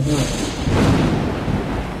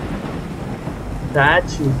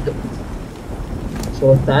 thatch wood. So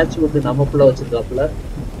thatch wood நமக்குள்ள வச்சிருக்காப்புல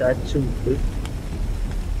thatch wood.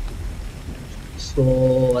 ஸோ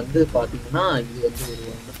வந்து பார்த்தீங்கன்னா இது வந்து ஒரு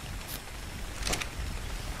 1.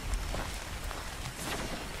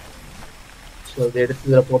 ஸோ இதை எடுத்து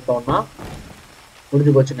இதில் போட்டோம்னா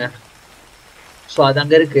முடிஞ்சு போச்சுங்க. ஸோ அது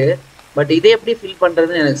அங்கே இருக்கு. பட் இதை எப்படி ஃபில்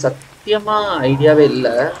பண்ணுறதுன்னு எனக்கு சத்தியமாக ஐடியாவே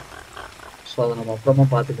இல்லை. ஸோ அதை நம்ம அப்புறமா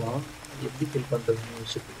பார்த்துக்கலாம், எப்படி ஃபில் பண்ணுறதுன்னு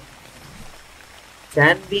யோசிச்சுக்கலாம்.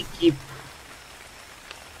 Can be keep.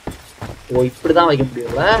 ஓ இப்படி தான் வைக்க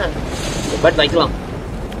முடியும்ல, பட் வைக்கலாம்.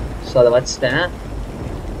 ஸோ அதை வச்சுட்டேன்.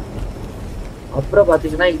 அப்புறம்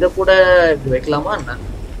பார்த்தீங்கன்னா இதை கூட இப்படி வைக்கலாமா என்ன?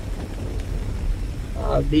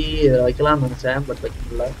 அப்படி வைக்கலாம்னு நினைச்சேன், பட் வைக்க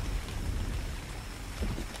முடியல.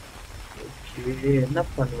 ஓகே, என்ன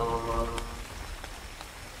பண்ணலாம்?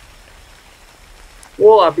 ஓ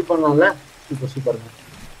அப்படி பண்ணலாம்ல. சூப்பர் சூப்பருங்க.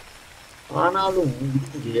 ஆனாலும்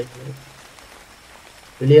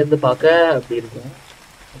வெளியே இருந்து பார்க்க அப்படி இருக்கும்.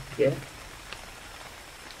 ஓகே,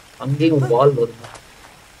 அங்கேயும் ஒரு வால் வருங்க.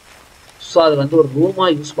 ஸோ அது வந்து ஒரு ரூமாக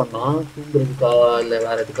யூஸ் பண்ணலாம், தூங்குறதுக்கா இல்லை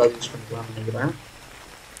வேற எதுக்காக யூஸ் பண்ணிக்கலாம்னு நினைக்கிறேன்.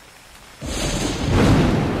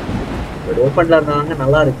 பட் ஓப்பன்ல இருந்தாங்க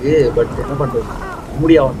நல்லா இருக்கு. பட் என்ன பண்றது,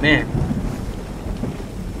 முடியாமே.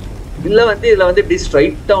 இல்லை வந்து இதில் வந்து இப்படி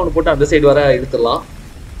ஸ்ட்ரைட்டாக ஒன்று போட்டு அந்த சைடு வர எடுத்துடலாம்.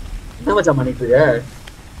 என்ன மச்சான் பண்ணிட்டு இருக்க?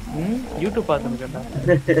 யூடியூப் பார்த்துருக்கேன்டா.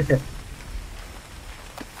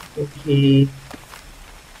 ஓகே,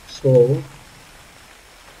 ஸோ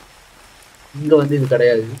இங்கே வந்து இது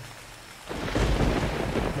கிடையாது,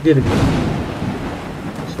 இது இருக்கு.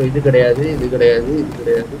 ஸோ இது கிடையாது, இது கிடையாது, இது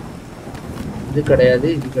கிடையாது, இது கிடையாது,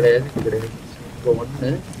 இது கிடையாது, இது கிடையாது. இப்போ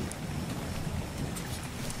 1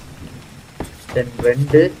 தென்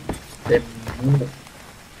 2 தென்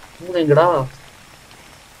 3 எங்கடா?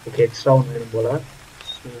 ஓகே, எக்ஸ்ட்ரா 1 வேணும் போல.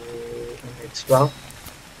 So extra.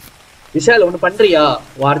 விஷால் ஒன்று பண்றியா?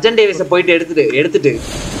 அர்ஜென்ட் டேவிஸை போயிட்டு எடுத்துட்டு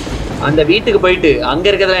அந்த வீட்டுக்கு போயிட்டு அங்க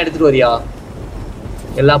இருக்கிறதெல்லாம் எடுத்துட்டு வரியா?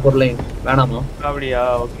 எல்லா பொருளையும் வேணாமா? அப்படியா?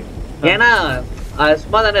 ஓகே. ஏன்னா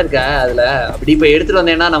சும்மா தானே இருக்க அதுல, அப்படி இப்ப எடுத்துட்டு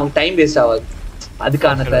வந்தேன்னா நமக்கு டைம் வேஸ்ட் ஆகாது.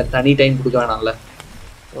 அதுக்கான தனி டைம் கொடுக்க வேணாம்ல.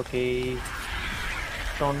 ஓகே.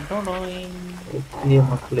 ஓகே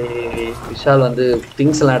மக்களே, விஷால் வந்து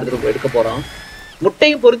திங்ஸ் எல்லாம் எடுத்துட்டு எடுக்க போறான்.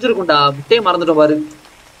 முட்டையும் பொரிஞ்சிருக்கும்டா, முட்டையும் மறந்துட்டோம் பாரு.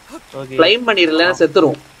 கிளைம் பண்ணிடலன்னா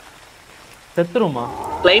செத்துரும். செத்துருமா?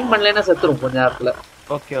 கிளைம் பண்ணலன்னா செத்துரும் கொஞ்ச நேரத்துல.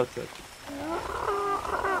 Okay okay okay.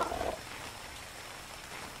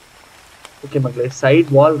 ஓகே மக்களே, சைட்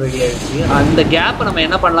வால் ரெடி ஆயிடுச்சு. அந்த கேப்பை நம்ம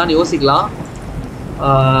என்ன பண்ணலாம்னு யோசிக்கலாம்,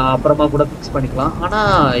 அப்புறமா கூட ஃபிக்ஸ் பண்ணிக்கலாம். ஆனா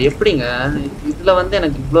எப்படிங்க இதுல வந்து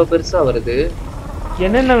எனக்கு இவ்வளவு பெருசா வருது?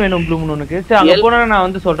 என்னென்ன வேணும் ப்ளூம் உனக்கு? சரி அங்க போனா நான்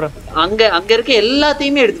வந்து சொல்றேன். அங்க இருக்க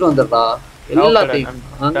எல்லாத்தையுமே எடுத்துட்டு வந்துடுறா. எல்லாத்தையும்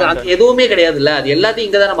அங்க எதுவுமே கிடையாதுல்ல, அது எல்லாத்தையும்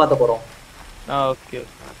இங்க தானே மாத்த போறோம். ஓகே.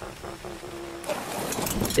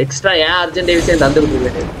 எக்ஸ்ட்ரா ஏன் அர்ஜென்ட் விஷயம் தந்து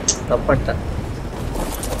விட்டு தப்பட்டேன்.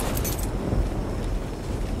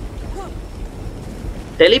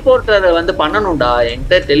 டெலிபோர்ட்டர் வந்து பண்ணணும்டா,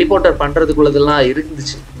 என்கிட்ட டெலிபோர்ட்டர் பண்றதுக்குள்ளதெல்லாம்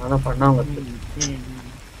இருந்துச்சு, ஆனா பண்ணாம இருக்கு.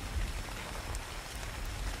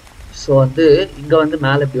 ஸோ வந்து இங்க வந்து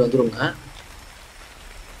மேல இப்படி வந்துருங்க.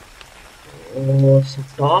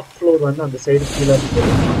 டாப் ஃப்ளோர் வந்து அந்த சைடு கீழே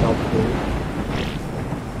டாப் ஃப்ளோர்.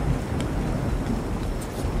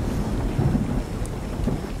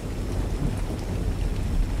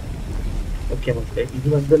 ஓகே மக்களே, இது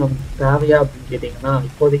வந்து நமக்கு தேவையா அப்படின்னு கேட்டிங்கன்னா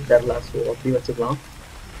இப்போதைக்கு தரல. ஸோ அப்படி வச்சுக்கலாம்.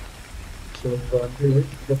 ஸோ இங்கே வந்து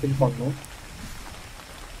இதை ஃபில் பண்ணணும்.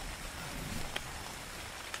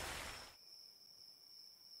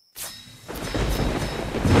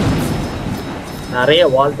 நிறைய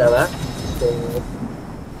வால் தேவை. ஸோ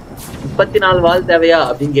 34 வால் தேவையா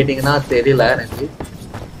அப்படின்னு கேட்டிங்கன்னா தெரியல எனக்கு.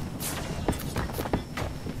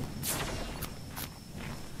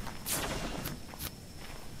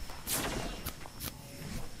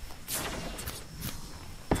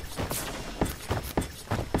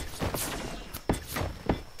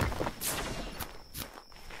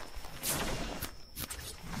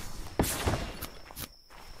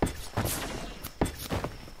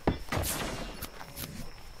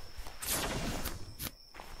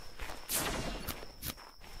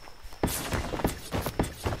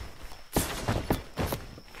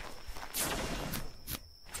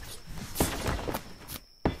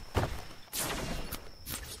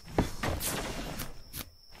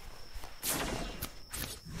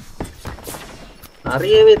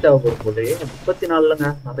 நிறையவே தேவைப்படும் போது 34ங்க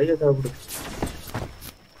நிறைய தேவைப்படுது.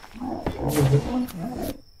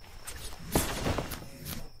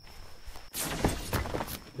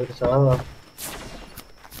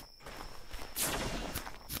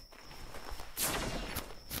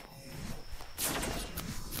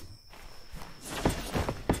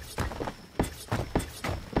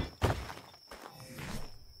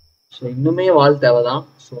 இன்னுமே வால் தேவைதான்.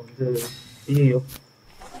 ஸோ வந்து ஐயோ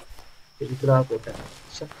எதுக்குடா போட்டேன்.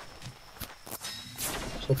 ஸோ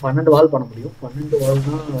 12 வால் பண்ண முடியும். 12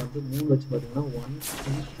 வால்னா வந்து 3 வச்சு பார்த்தீங்கன்னா 1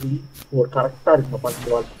 2 3 4 கரெக்டாக இருக்குங்க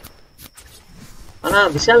 12 வால்.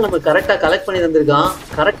 ஆனால் விஷால் நம்ம கரெக்டாக கலெக்ட் பண்ணி தந்திருக்கான்.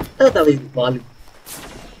 கரெக்டாக தவிது வால்.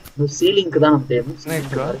 இன்னும் சீலிங்க்கு தான் நம்ம தேவை.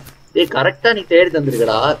 ஏய் கரெக்டாக நீ தேடி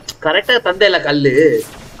தந்திருக்கடா. கரெக்டாக தந்த இல்லை கல்.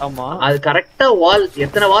 ஆமாம் அது கரெக்டாக வால்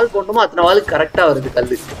எத்தனை வால் போடணுமோ அத்தனை வாலுக்கு கரெக்டாக வருது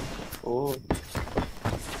கல். ஓ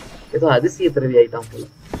ஏதோ அதிசய பிறவி ஆயிட்டான் போல.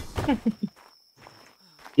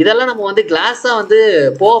 இதெல்லாம் நம்ம வந்து கிளாஸா வந்து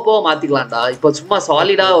போக போக மாத்திக்கலாம்டா. இப்போ சும்மா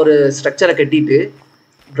சாலிடா ஒரு ஸ்ட்ரக்சரை கட்டிட்டு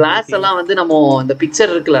கிளாஸ் எல்லாம் வந்து நம்ம இந்த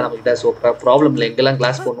பிக்சர் இருக்குல்ல நம்ம கிட்ட, ஸோ ப்ராப்ளம் இல்லை. எங்கெல்லாம்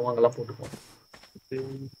கிளாஸ் போடணுமோ அங்கெல்லாம் போட்டுப்போம்.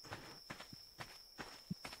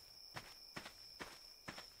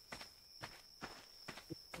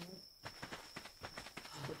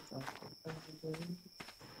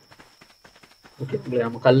 ஓகே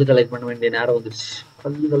நம்ம கல் கலெக்ட் பண்ண வேண்டிய நேரம் வந்துருச்சு.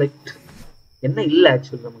 கல் கலெக்ட் என்ன இல்லை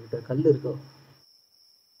ஆக்சுவலி நம்ம கிட்ட கல் இருக்கா?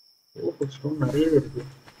 ஓ ஸ்டோன் நிறையவே இருக்கு.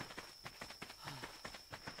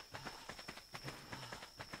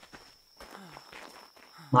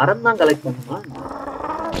 மரம் தான் கலெக்ட் பண்ணுமா?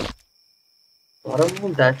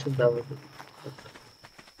 மரமும் டேக்ஸும் தேவை.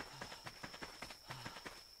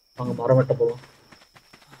 அங்க மரம் வெட்ட போவோம்.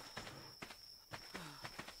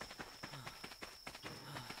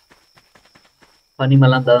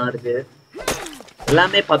 பனிமரம் தான் இருக்கு.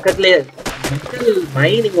 எல்லாமே பக்கத்துலயே மெட்டல்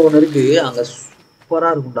மைனிங் ஒன்று இருக்கு, அங்க சூப்பரா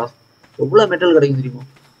இருக்கும்டா. எவ்வளவு மெட்டல் கிடைக்கும் தெரியுமா?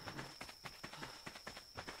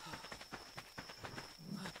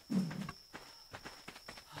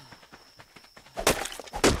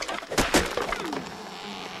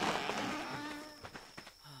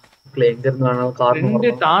 எங்க இருந்து வேணாலும்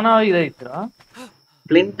காரணம் தானாவே இதாயிடுச்சுடா.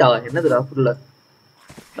 பிளிண்டா என்னதுடா? புரியல.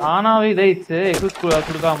 தானாவே இதாயிடுச்சு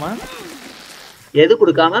கொடுக்காம. எது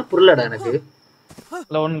கொடுக்காம? புரியலடா எனக்கு.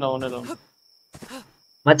 ஒண்ணு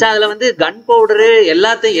மச்சான் அதுல வந்து கன் பவுடரு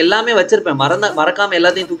எல்லாமே வச்சிருப்பேன். மறக்காம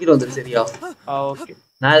எல்லாத்தையும் தூக்கிட்டு வந்துரு சரியா? ஓகே.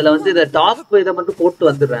 நான் இதுல வந்து இந்த டாப் இதை மட்டும் போட்டு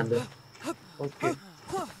வந்துடுறேன். அந்த ஓகே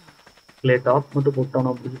இல்ல டாப் மட்டும்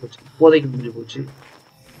போட்டோம்னா முடிஞ்சு போச்சு. இப்போதைக்கு முடிஞ்சு போச்சு.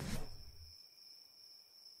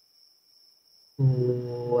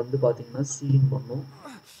 வந்து பாத்தீங்கன்னா சீலிங் பண்ணும்.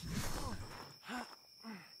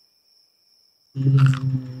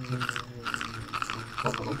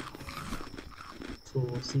 ஸோ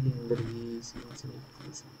சீலிங்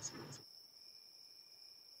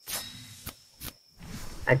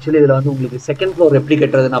ஆக்சுவலி இதுல வந்து உங்களுக்கு செகண்ட் ஃப்ளோர் எப்படி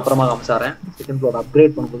கட்டுறதுன்னு அப்புறமா காமிச்சாரேன். செகண்ட் ஃப்ளோர்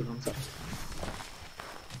அப்கிரேட் பண்ணும்போது காமிச்சாரேன்.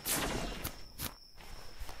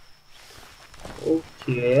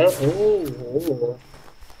 ஓகே.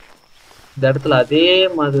 இந்த இடத்துல அதே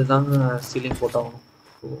மாதிரி தான் ceiling போட்டாகணும்.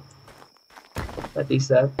 That is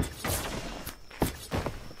that.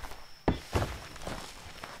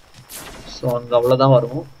 So அங்கே அவ்வளோதான்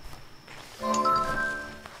வரும்.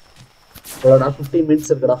 அவ்வளோடா 15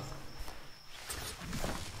 மினிட்ஸ் இருக்குடா.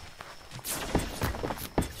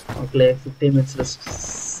 ஓகே 15 மினிட்ஸ்ல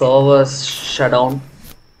சர்வர் ஷட் டவுன்.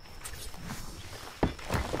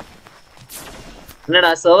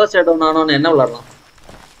 என்னடா சர்வர் ஷட் டவுன் ஆனோன்னு என்ன விளாடலாம்?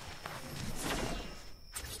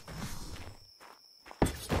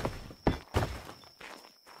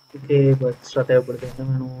 ஓகே எக்ஸ்ட்ரா தேவைப்படுது. என்ன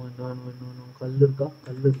வேணும்? கல் இருக்கா?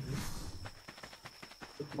 கல் இருக்கு.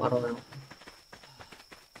 மரம் வேணும்.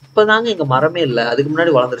 இப்பதாங்க இங்க மரமே இல்லை. அதுக்கு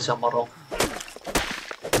முன்னாடி வளர்ந்துருச்சா மரம்?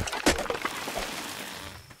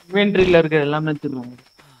 இன்வென்ட்ரியில இருக்கிறது எல்லாமே எடுத்துருவாங்க.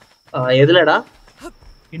 எதுலடா?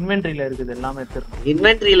 இன்வென்ட்ரியில இருக்குது எல்லாமே எடுத்துருவாங்க.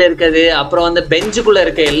 இன்வென்ட்ரியில இருக்குது. அப்புறம் வந்து பெஞ்சுக்குள்ள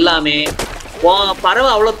இருக்க எல்லாமே. பறவை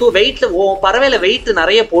அவ்வளோ வெயிட்ல பறவையில வெயிட்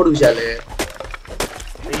நிறைய போடு விஷாலு.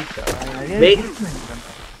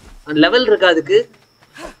 லெவல் இருக்கா அதுக்கு?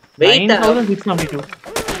 வெயிட்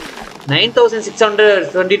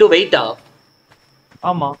 9622 வெயிட்டா?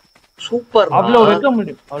 ஆமா சூப்பர். அவ்வளவு வைக்க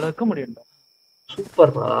முடியும்.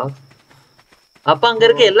 சூப்பர்ரா. அப்ப அங்க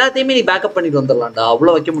இருக்க எல்லாத்தையுமே நீ பேக்கப் பண்ணிட்டு வந்துடலாம்டா.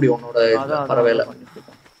 அவ்வளவு வைக்க முடியும் உன்னோட பறவையில.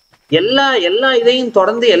 எல்லா இதையும்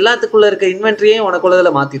தொடர்ந்து எல்லாத்துக்குள்ள இருக்க இன்வென்ட்ரியும்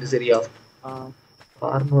உனக்குள்ளதுல மாத்திடு சரியா?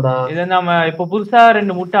 பார்னோடா. இத நாம இப்ப புதுசா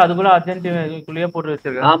 2 முட்டை அதுக்குள்ள அர்ஜென்டினாக்குள்ளேயே போட்டு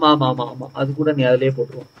வச்சிருக்கேன். ஆமா அது கூட நீ அதுலயே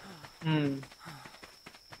போட்டுருவோம்.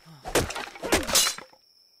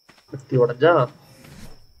 கத்தி உடைஞ்சா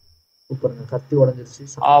சூப்பர்ங்க. கத்தி உடைஞ்சிருச்சு.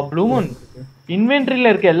 ப்ளூ மூன்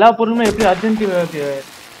இன்வென்ட்ரியில இருக்க எல்லா பொருளுமே எப்படி அர்ஜென்டினாக்கு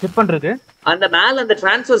ஷிப் பண்றது? அந்த மேல அந்த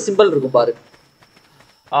ட்ரான்ஸ்ஃபர் சிம்பல் இருக்கும் பாரு.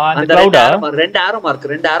 அந்த கிளவுடா? 2 ஆரோ மார்க்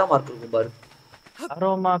இருக்கும் பாரு.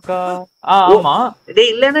 ஆரோமாக்கா? ஆமா.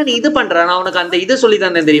 டேய் இல்லனா நீ இது பண்ற. நான் உனக்கு அந்த இது சொல்லி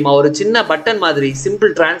தந்தேன் தெரியுமா? ஒரு சின்ன பட்டன் மாதிரி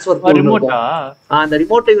சிம்பிள் ட்ரான்ஸ்ஃபர் ரிமோட்டா? அந்த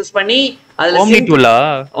ரிமோட்டை யூஸ் பண்ணி அதுல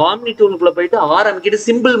ஆம்னி டூலுக்குள்ள போயிட்டு ஆரம்பிக்கிட்டு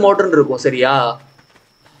சிம்பிள் மோட்னு இருக்கும் சரியா?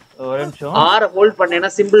 ஒரு நிமிஷம். ஆர ஹோல்ட் பண்ணேனா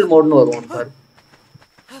சிம்பிள் மோட்னு வரும் பாரு.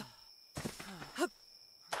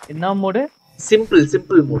 என்ன mode?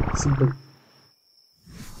 Simple mode. Simple.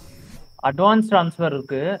 Advance transfer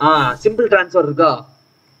இருக்கு. சிம்பிள் ட்ரான்ஸ்ஃபர் இருக்கா?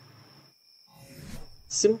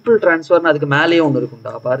 சிம்பிள் ட்ரான்ஸ்ஃபர்னா அதுக்கு மேலேயே ஒன்னு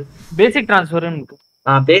இருக்கும்டா பாரு. பேசிக் ட்ரான்ஸ்ஃபர் இருக்கு.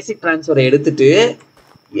 பேசிக் ட்ரான்ஸ்ஃபரை எடுத்துட்டு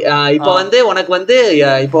இப்போ வந்து உனக்கு வந்து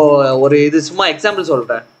இப்போ ஒரு இது சும்மா எக்ஸாம்பிள்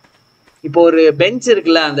சொல்றேன். இப்போ ஒரு பெஞ்ச்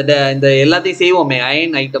இருக்குல்ல, இந்த எல்லாத்தையும் செய்வோமே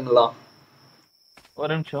அயன் ஐட்டம் எல்லாம்.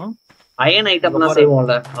 ஒரு நிமிஷம். அயன் ஐட்டம் எல்லாம்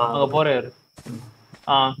செய்வோம்ல, அங்க போறாரு.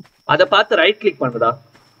 அத பார்த்து ரைட் கிளிக் பண்ணுடா.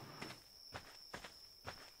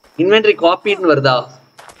 இன்வென்டரி காப்பின்னு வருதா?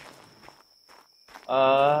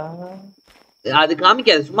 அது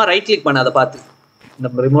காமிக்காது, சும்மா ரைட் கிளிக் பண்ண அதை பார்த்து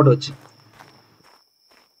இந்த ரிமோட் வச்சு.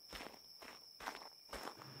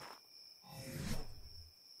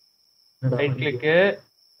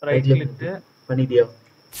 ரைட் கிளிக் பண்ணிட்டியா?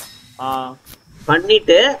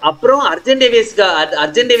 பண்ணிட்டு அப்புறம் அர்ஜென்ட்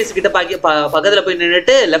டேவிஸ் கிட்ட பக்கத்துல போய்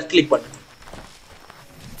நின்னுட்டு லெஃப்ட் கிளிக் பண்ணு.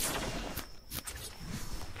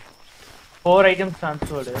 4 ஐட்டம்ஸ்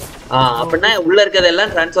ட்ரான்ஸ்ஃபர்டு. அப்படின்னா உள்ள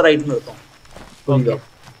இருக்கிறதெல்லாம் ட்ரான்ஸ்ஃபர் ஆயிட்டுன்னு இருக்கும். புரியுதா?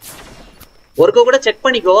 ஒருக்க கூட செக்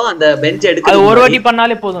பண்ணிக்கோ அந்த பெஞ்ச் எடுக்க. அது ஒரு வாட்டி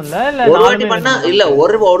பண்ணாலே போதும்ல? இல்ல ஒரு வாட்டி பண்ணா இல்ல,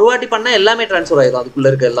 ஒரு வாட்டி பண்ணா எல்லாமே ட்ரான்ஸ்ஃபர் ஆயிடும்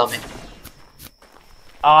அதுக்குள்ள இருக்க எல்லாமே.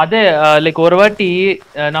 அதே லைக் ஒரு வாட்டி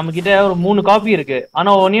நம்ம கிட்ட ஒரு 3 காப்பி இருக்கு, ஆனா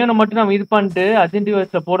ஒன்னு மட்டும் நம்ம இது பண்ணிட்டு அர்ஜென்ட்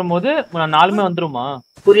டிவைஸ்ல போடும்போது 4மே வந்துருமா?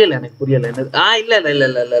 புரியல எனக்கு, புரியல எனக்கு. இல்ல இல்ல இல்ல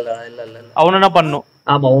இல்ல இல்ல இல்ல இல்ல இல்ல அவனா பண்ணும்.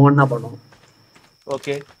 ஆமா அவனா பண்ணும்.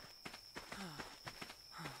 ஓகே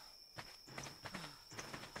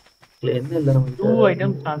என்ன இல்ல நம்ம 2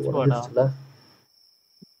 ஐட்டம்ஸ் ட்ரான்ஸ்ஃபர்டா.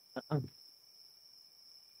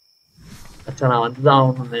 அச்சா நான் வந்துதான்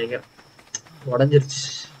ஆகணும்னு நினைக்கிறேன். உடஞ்சிருச்சு.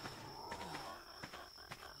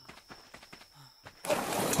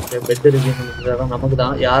 பெட் இருக்கு நமக்கு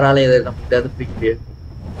தான், யாரால இதை நமக்கு பிடிக்க முடியாது.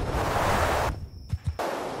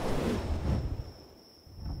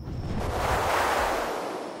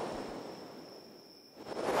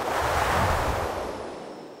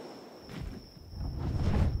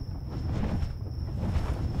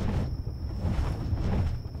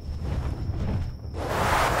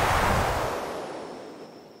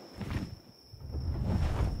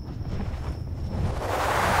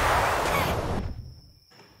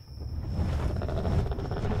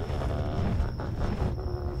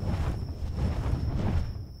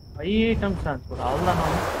 5 ஐட்டம் ட்ரான்ஸ்போர்ட் அவ்வளவுதானா?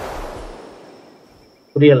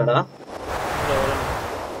 புரியலடா.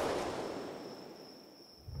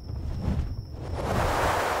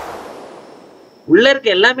 உள்ள இருக்க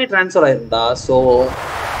எல்லாமே ட்ரான்ஸ்ஃபர் ஆயிருந்தா. ஸோ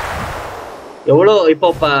எவ்வளோ இப்போ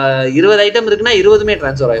 20 ஐட்டம் இருக்குன்னா 20மே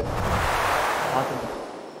ட்ரான்ஸ்ஃபர் ஆயிரும்.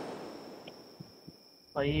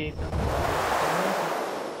 5 ஐட்டம்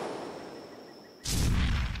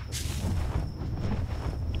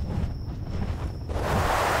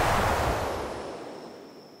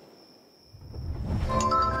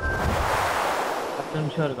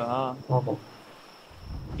நிமிஷம் இருக்கா?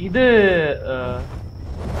 இது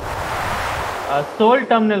சோல்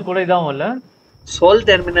டெர்மினல் கூட இதாகும்ல? சோல்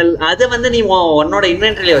டெர்மினல் அது வந்து நீ உன்னோட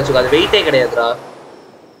இன்வென்டரியில வச்சுக்கோ. அது வெயிட்டே கிடையாதுடா.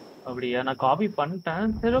 அப்படியா? நான் காப்பி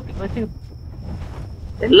பண்ணிட்டேன். சரி ஓகே வச்சு.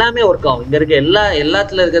 எல்லாமே ஒர்க் ஆகும். இங்க இருக்க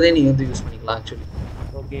எல்லாத்துல இருக்கதே நீ வந்து யூஸ் பண்ணிக்கலாம் ஆக்சுவலி.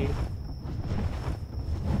 ஓகே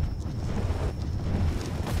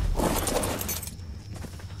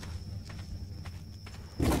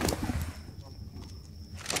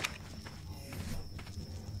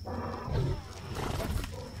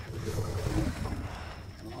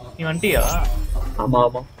நீ வந்துட்டியா? ஆமா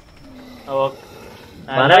ஆமா.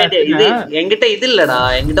 ஓகே இது என்கிட்ட இது இல்லடா.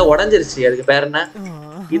 என்கிட்ட உடைஞ்சிருச்சு. அதுக்கு பேர் என்ன?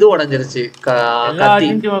 இது உடைஞ்சிருச்சு. எல்லா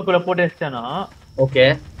அஜென்டிவாக்குள்ள போட்டு வச்சிட்டேனா? ஓகே.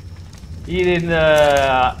 இது இந்த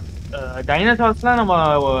டைனோசார்ஸ்லாம் நம்ம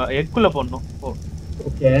எக்குள்ள போடணும்.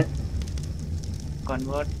 Okay.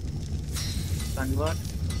 Convert convert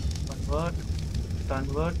convert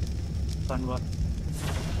convert convert.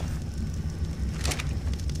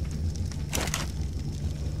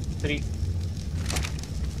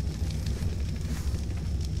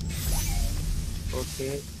 Okay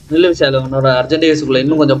நில்லு விஷால. உன்னோட அர்ஜென்டிவேஸ்க்குள்ள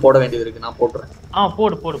இன்னும் கொஞ்சம் போட வேண்டியது இருக்கு. நான் போடுறேன்.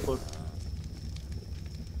 போடு போடு போடு.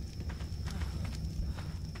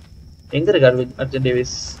 எங்க இருக்கு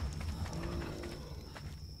அர்ஜென்டிவேஸ்?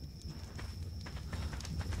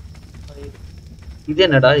 இது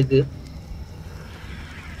என்னடா இது?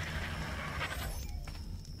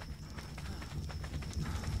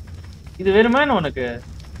 இது வேணுமா உனக்கு?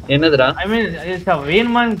 என்னதுடா? ஐ மீன்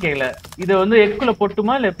வேணுமான்னு கேக்கல. இது வந்து எக்குள்ள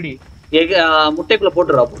போட்டுமா இல்ல எப்படி? முட்டைக்குள்ள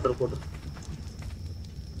போட்டுறா. போட்டு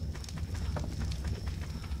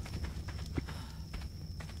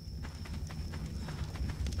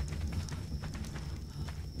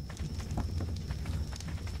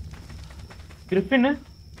கிரிஃபின்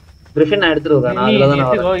நான் எடுத்துட்டு வரேன். நான் அதுல தான்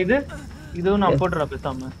வரேன். இதுவும் நான் போட்டுறேன்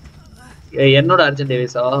பேசாம. என்னோட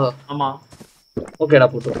அர்ஜென்டிவேஸா? ஆமா. ஓகேடா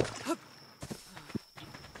போட்டு.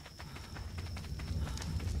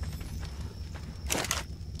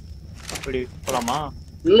 இப்படி போலாமா?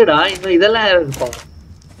 இல்லடா இன்னும் இதெல்லாம் இருக்குப்பா.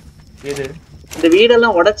 எது? இந்த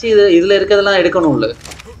வீடெல்லாம் உடைச்சி இதுல இருக்கிறதெல்லாம் எடுக்கணும்ல.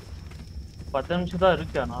 10 நிமிஷம் தான்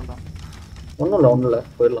இருக்கு. அதனால தான். ஒண்ணும் இல்ல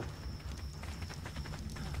போயிடலாம்.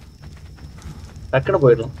 டக்குன்னு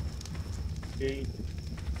போயிடலாம்.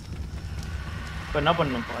 இப்ப என்ன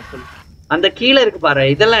பண்ணணும் சொல்லு. அந்த கீழே இருக்கு பாரு.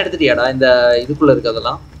 இதெல்லாம் எடுத்துட்டியாடா? இந்த இதுக்குள்ள இருக்கு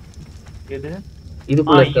அதெல்லாம். எது?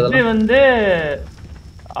 இதுக்குள்ள இருக்கதெல்லாம் இது வந்து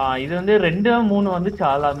இது வந்து 2 3 வந்து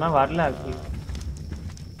சாலாம வரல.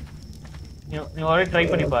 நீ ஒரே ட்ரை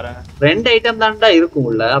பண்ணி பாரு. 2 ஐட்டம் தான்டா இருக்கும்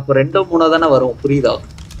உள்ள. அப்ப 2 3 தானே வரும். புரியுதா?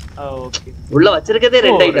 ஓகே. உள்ள வச்சிருக்கதே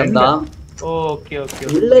 2 ஐட்டம் தான். Okay okay.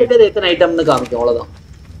 உள்ள இருக்கிறது எத்தனை ஐட்டம்னு காமிக்கும் அவ்வளவுதான்.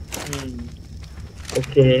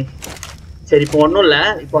 ஓகே சரி. இப்போ ஒண்ணும் இல்ல.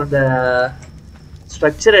 இப்போ அந்த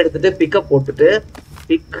ஸ்ட்ரக்சர் எடுத்துட்டு பிக்கப் போட்டுட்டு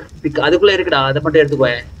பிக் அதுக்குள்ள இருக்குடா. அதை மட்டும்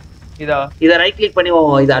எடுத்துக்கோயேன். இத ரைட் கிளிக் பண்ணி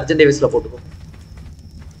இத அர்ஜென்டிவேஸ்ல போட்டுக்கோ.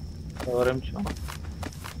 ஒரு நிமிஷம்.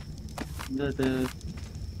 இது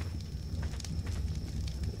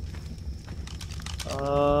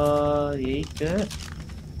 8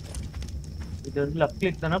 இது வந்து லெஃப்ட்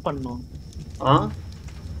கிளிக் தானே பண்ணணும்.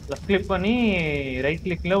 லெஃப்ட் கிளிக் பண்ணி ரைட்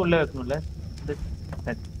கிளிக்ல உள்ள வைக்கணும்ல.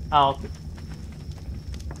 ஓகே.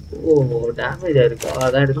 ஓ டேமேஜ் ஆயிருக்கா?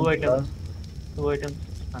 அதான் எடுத்து 2 items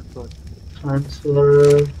transfer.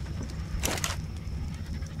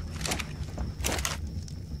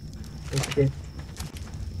 Okay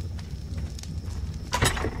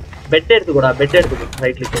bed எடுத்துக்கோடா. Bed எடுத்துக்கோ.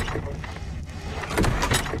 ரைட் கிளிக் பண்ணி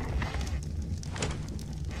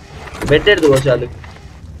பெட் எடுத்துக்கோ சாலு.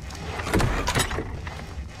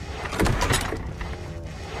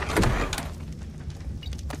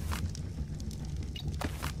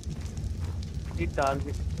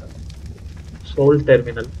 Soul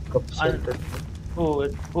terminal.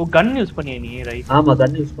 கன் யூஸ் பண்ணியா நீ? ரைட். ஆமா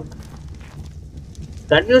கன் யூஸ் பண்ண.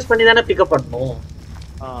 கன் யூஸ் பண்ணி தானே பிக்கப் பண்ணனும்.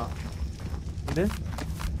 இது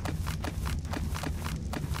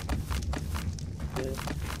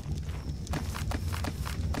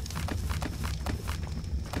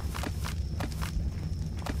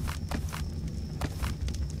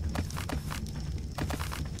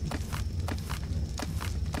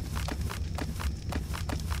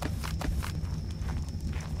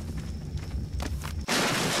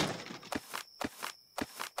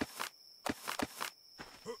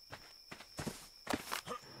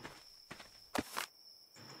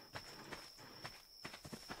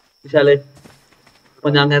விஷாலு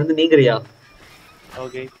கொஞ்சம் அங்க இருந்து நீங்கறியா?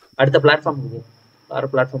 ஓகே. அடுத்த பிளாட்ஃபார்ம் போ. வேற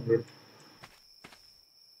பிளாட்ஃபார்ம் போயிரு.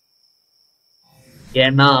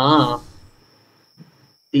 ஏன்னா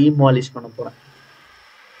டீமாலிஷ் பண்ண போறேன்.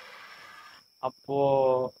 அப்போ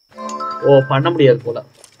பண்ண முடியாது போல.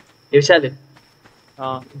 விஷாலு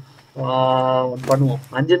பண்ணுவோம்.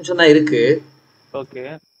 5 நிமிஷம் தான் இருக்கு. ஓகே.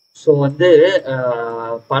 ஸோ வந்து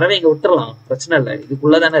பறவை இங்க விட்டுறலாம், பிரச்சனை இல்லை.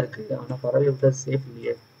 இதுக்குள்ளதானே இருக்கு. ஆனா பறவை விட்டா சேஃப்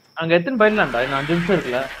இல்லையே. அங்க எத்தனை போயிடலாம்டா, இன்னும் 5 நிமிஷம்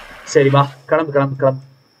இருக்குல்ல. சரி வா, கிளம்புடா.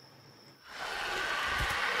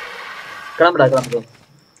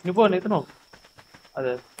 இப்போ நிறுத்தணும்.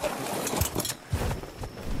 அது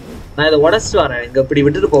நான் இதை உடச்சிட்டு வரேன். இங்க இப்படி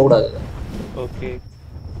விட்டுட்டு போக கூடாது. ஓகே.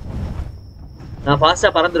 நான்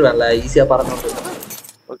ஃபாஸ்டா பறந்துருவேன்ல, ஈஸியா பறந்து.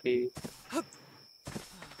 ஓகே.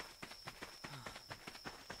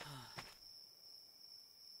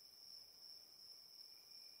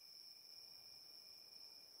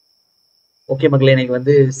 ஓகே மக்களே, எனக்கு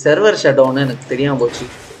வந்து சர்வர் ஷட் டவுன் எனக்கு தெரியாம போச்சு.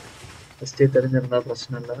 ஃபர்ஸ்டே தெரிஞ்சிருந்தா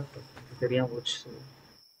பிரச்சனை இல்லை, தெரியாம போச்சு.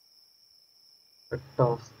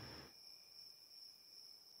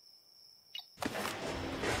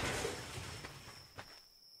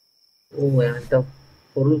 என்கிட்ட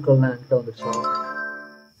பொருட்கள்லாம் என்கிட்ட வந்துருச்சா?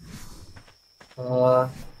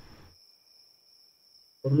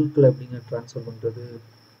 பொருட்களை எப்படிங்க ட்ரான்ஸ்ஃபர் பண்றது?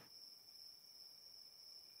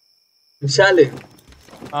 விஷாலு,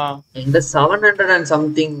 இந்த 700 and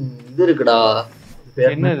something இது இருக்குடா.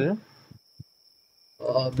 என்னது?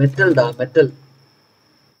 மெட்டல்டா,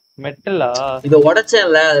 மெட்டலா? இத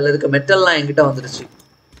உடைச்சேன்ல, அதுல இருக்க மெட்டல்லாம் என்கிட்ட வந்துருச்சு.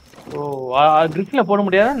 கிரிஃபின்ல போட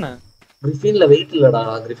முடியாதா என்ன? கிரிஃபின்ல வெயிட் இல்லடா.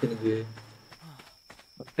 கிரிஃபினுக்கு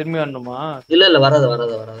திரும்பி வரணுமா? இல்ல வராத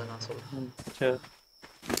நான் சொல்றேன். சரி,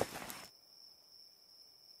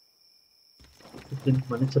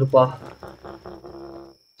 மன்னிச்சிருப்பா.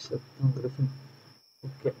 கிரிஃபின்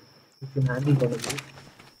ஓகே, கிரிஃபின் ஹேண்டில் பண்ணுது.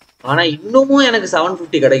 ஆனா இன்னமும் எனக்கு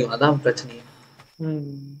 750 கிடைக்கும். அதான் பிரச்சனையே.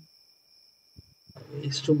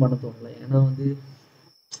 வேஸ்டும் பண்ண தோணல. ஏன்னா வந்து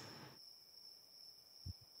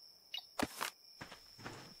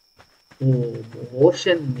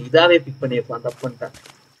ஓஷன் இதாவே பிக் பண்ணிருப்பான். தப்பு பண்ணிட்டேன்.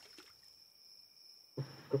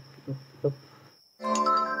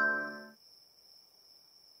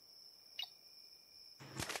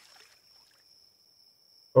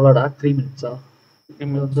 எவ்வளோடா? 3 minutes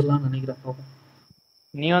வந்துடலாம் நினைக்கிறேன்.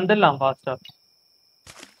 நீ வந்துடலாம் ஃபாஸ்டா.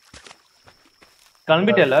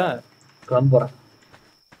 கிளம்பிட்டல? கிளம்புறேன்.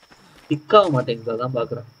 பிக் ஆக மாட்டேங்குது, அதான்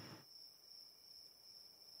பாக்குறேன்.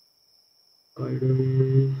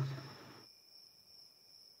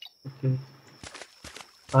 Okay.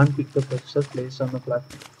 Can't pick the picture placed on the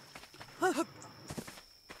platform.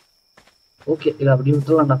 Okay, இல்ல அப்படியே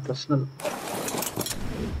விட்டுறலாம்டா, பர்சனல்.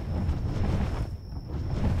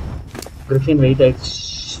 கிரிஃபின் வெயிட் ஆயிடுச்சு.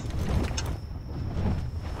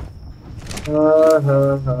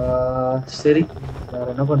 சரி, வேற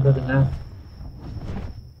என்ன பண்றதுங்க?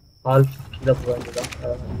 ஆல் கீழே போக வேண்டியதான்.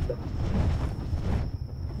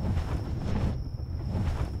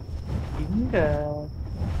 இங்க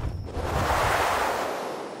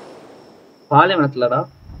பாலைவனத்துலடா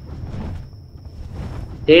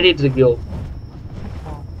தேடிட்டு இருக்கியோ?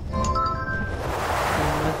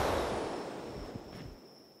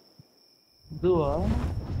 இதுவா?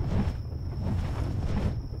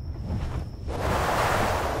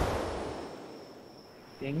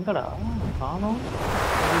 எங்கடா காணோம்?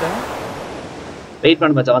 வெயிட்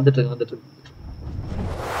பண்ணு மச்சான், வந்துட்டு இருக்கு.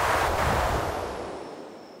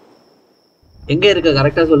 எங்க இருக்க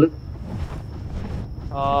கரெக்டா சொல்லு.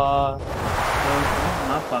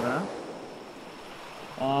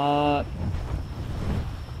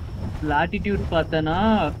 லாட்டிடியூட் பார்த்தனா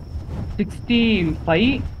 65,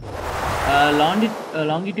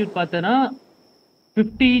 லாங்கிடியூட் பார்த்தனா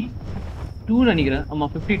 52 நினைக்கிறேன். ஆமா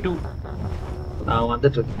 52. நான்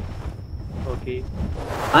வந்துட்டு இருக்கேன். ஓகே.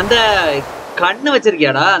 அந்த கண்ணு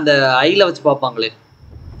வச்சிருக்கியாடா? அந்த ஐல வச்சு பாப்பாங்களே,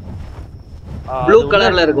 ப்ளூ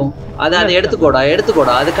கலர்ல இருக்கும். அதை எடுத்துக்கோடா.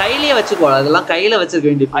 அது கையிலேயே வச்சுக்கோடா. அதெல்லாம் கையில வச்சிருக்க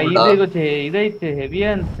வேண்டியது. இது ஹெவியா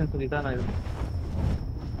இருந்துச்சுன்னு சொல்லி தான் நான்.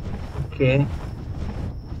 ஓகே,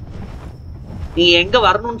 நீ எங்க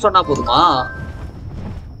வரணும்னு சொன்னா போதுமா?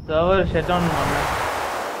 சர்வர் ஷட் டவுன் பண்ணு.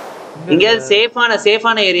 இங்க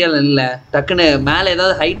சேஃபான ஏரியால இல்ல. டக்குன்னு மேல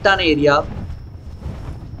ஏதாவது ஹைட்டான ஏரியா.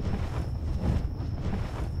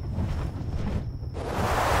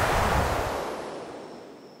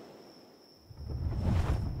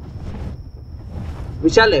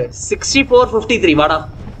 விஷால் 6453 வாடா.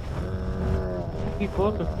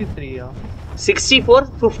 6453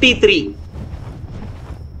 6453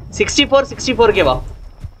 64 வா.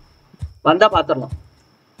 வந்தா பாத்துறலாம்.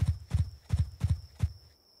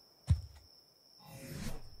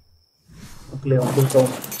 ஓகே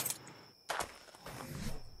வந்துட்டோம்.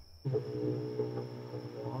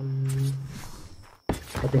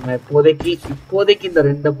 பாத்தீங்களா, இப்போதைக்கு இந்த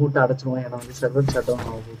 2 போட்டு அடைச்சிருவோம். ஏன்னா வந்து சர்வர் ஷட் டவுன்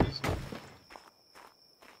ஆகும்.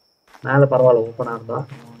 மேல பரவாயில்ல ஓப்பனா இருந்தா.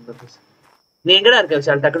 நீ எங்கடா இருக்க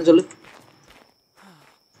விஷால், டக்குன்னு சொல்லு.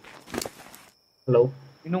 ஹலோ,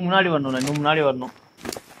 இன்னும் முன்னாடி வரணும்.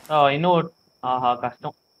 இன்னும் ஆஹா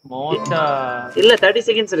கஷ்டம். மோஸ்டா இல்ல 30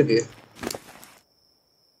 செகண்ட்ஸ் இருக்கு.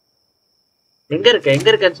 எங்க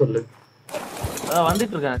இருக்கன்னு சொல்லு. அதான்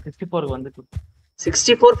வந்துட்டு இருக்கேன். 64க்கு வந்துட்டு இருக்கேன்.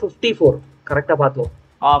 64 54 கரெக்டா பாத்தோம்.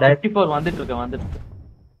 54 வந்துட்டு இருக்கேன்.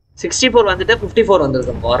 64 வந்துட்டு 54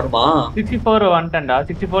 வந்திருக்கும். வரணுமா? 64 வந்துட்டேன்டா.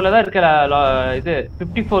 64ல தான் இருக்க. இது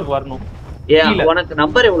 54க்கு வரணும். ஏன் உனக்கு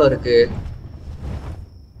நம்பர் எவ்வளவு இருக்கு?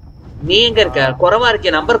 நீ எங்க இருக்க? குறவா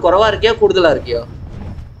இருக்கியா? நம்பர் குறவா இருக்கியா கூடுதலா இருக்கியா?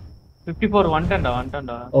 54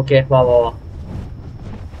 வந்துட்டேன்டா. ஓகே வா.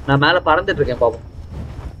 நான் மேல பறந்துட்டு இருக்கேன் பாப்போம்.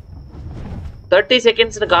 30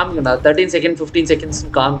 செகண்ட்ஸ்னு காமிக்கும்டா. 13 செகண்ட் 15 செகண்ட்ஸ்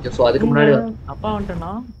காமிக்கும். சோ அதுக்கு முன்னாடி அப்பா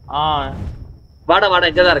வந்துட்டேனா? வாடா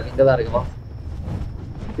இங்கதான் இருக்கு வா.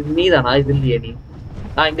 இது நீதானா? இது இல்லையே நீ.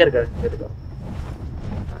 இங்க இருக்க.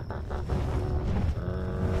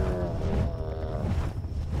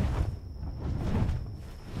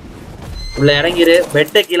 உள்ள இறங்கிரு.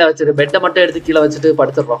 பெட்டை கீழே வச்சிரு. பெட்டை மட்டும் எடுத்து கீழே வச்சுட்டு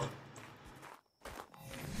படுத்துடுறோம்.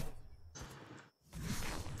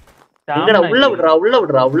 எங்கடா உள்ள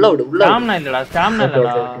விடுறா. ஸ்டாமினா இல்லடா. ஸ்டாமினா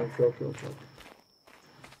இல்லடா. ஓகே.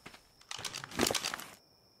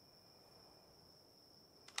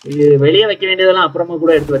 இது வெளிய வைக்க வேண்டியதெல்லாம் அப்புறமா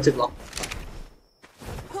கூட எடுத்து வச்சுக்கலாம்.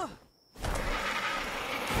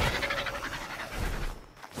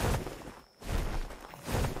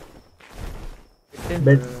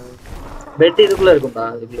 பெட் இதுக்குள்ள இருக்கும்டா.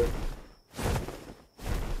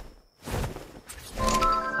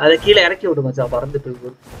 அதை கீழே இறக்கி விட்டு மச்சான், பறந்துட்டு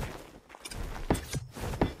இருக்கு.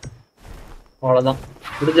 அவ்வளவுதான்,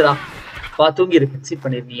 முடிஞ்சுடா. தூங்கி இருக்கு. சீட்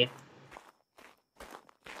பண்ணிருந்தீங்க.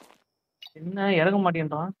 என்ன இறங்க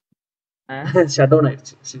மாட்டேன்றான்? ஷட் டவுன்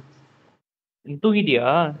ஆயிடுச்சு. தூங்கிட்டியா?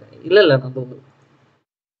 இல்ல நான் தூங்கு.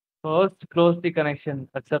 First close the connection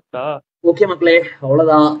அக்செப்டா. Okay மக்களே,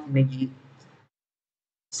 அவ்வளவுதான் இன்னைக்கு.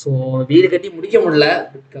 ஸோ வீடு கட்டி முடிக்க முடியல,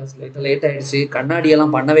 பிகாஸ் லேட் ஆயிடுச்சு.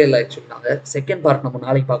 கண்ணாடியெல்லாம் பண்ணவே இல்லை ஆக்சுவலி. நாங்கள் செகண்ட் பார்ட் நம்ம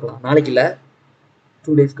நாளைக்கு பார்க்கலாம். நாளைக்கு இல்லை,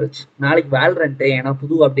 2 days கழிச்சு. நாளைக்கு வேல்ரண்ட், ஏன்னா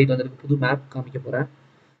புது அப்டேட் வந்திருக்கு, புது மேப் காமிக்க போகிறேன்.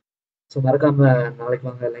 ஸோ மறக்காம நாளைக்கு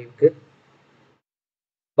வாங்க லைவுக்கு.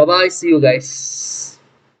 பாய், see you guys.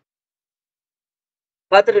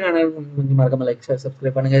 பார்த்துருக்காங்க கொஞ்சம் மறக்காம லைக் ஷேர்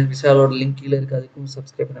சப்ஸ்கிரைப் பண்ணுங்க. விஷாலோட லிங்க் கீழே இருக்கு, அதுக்கும்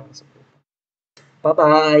சப்ஸ்கிரைப் பண்ண.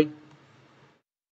 பாய்.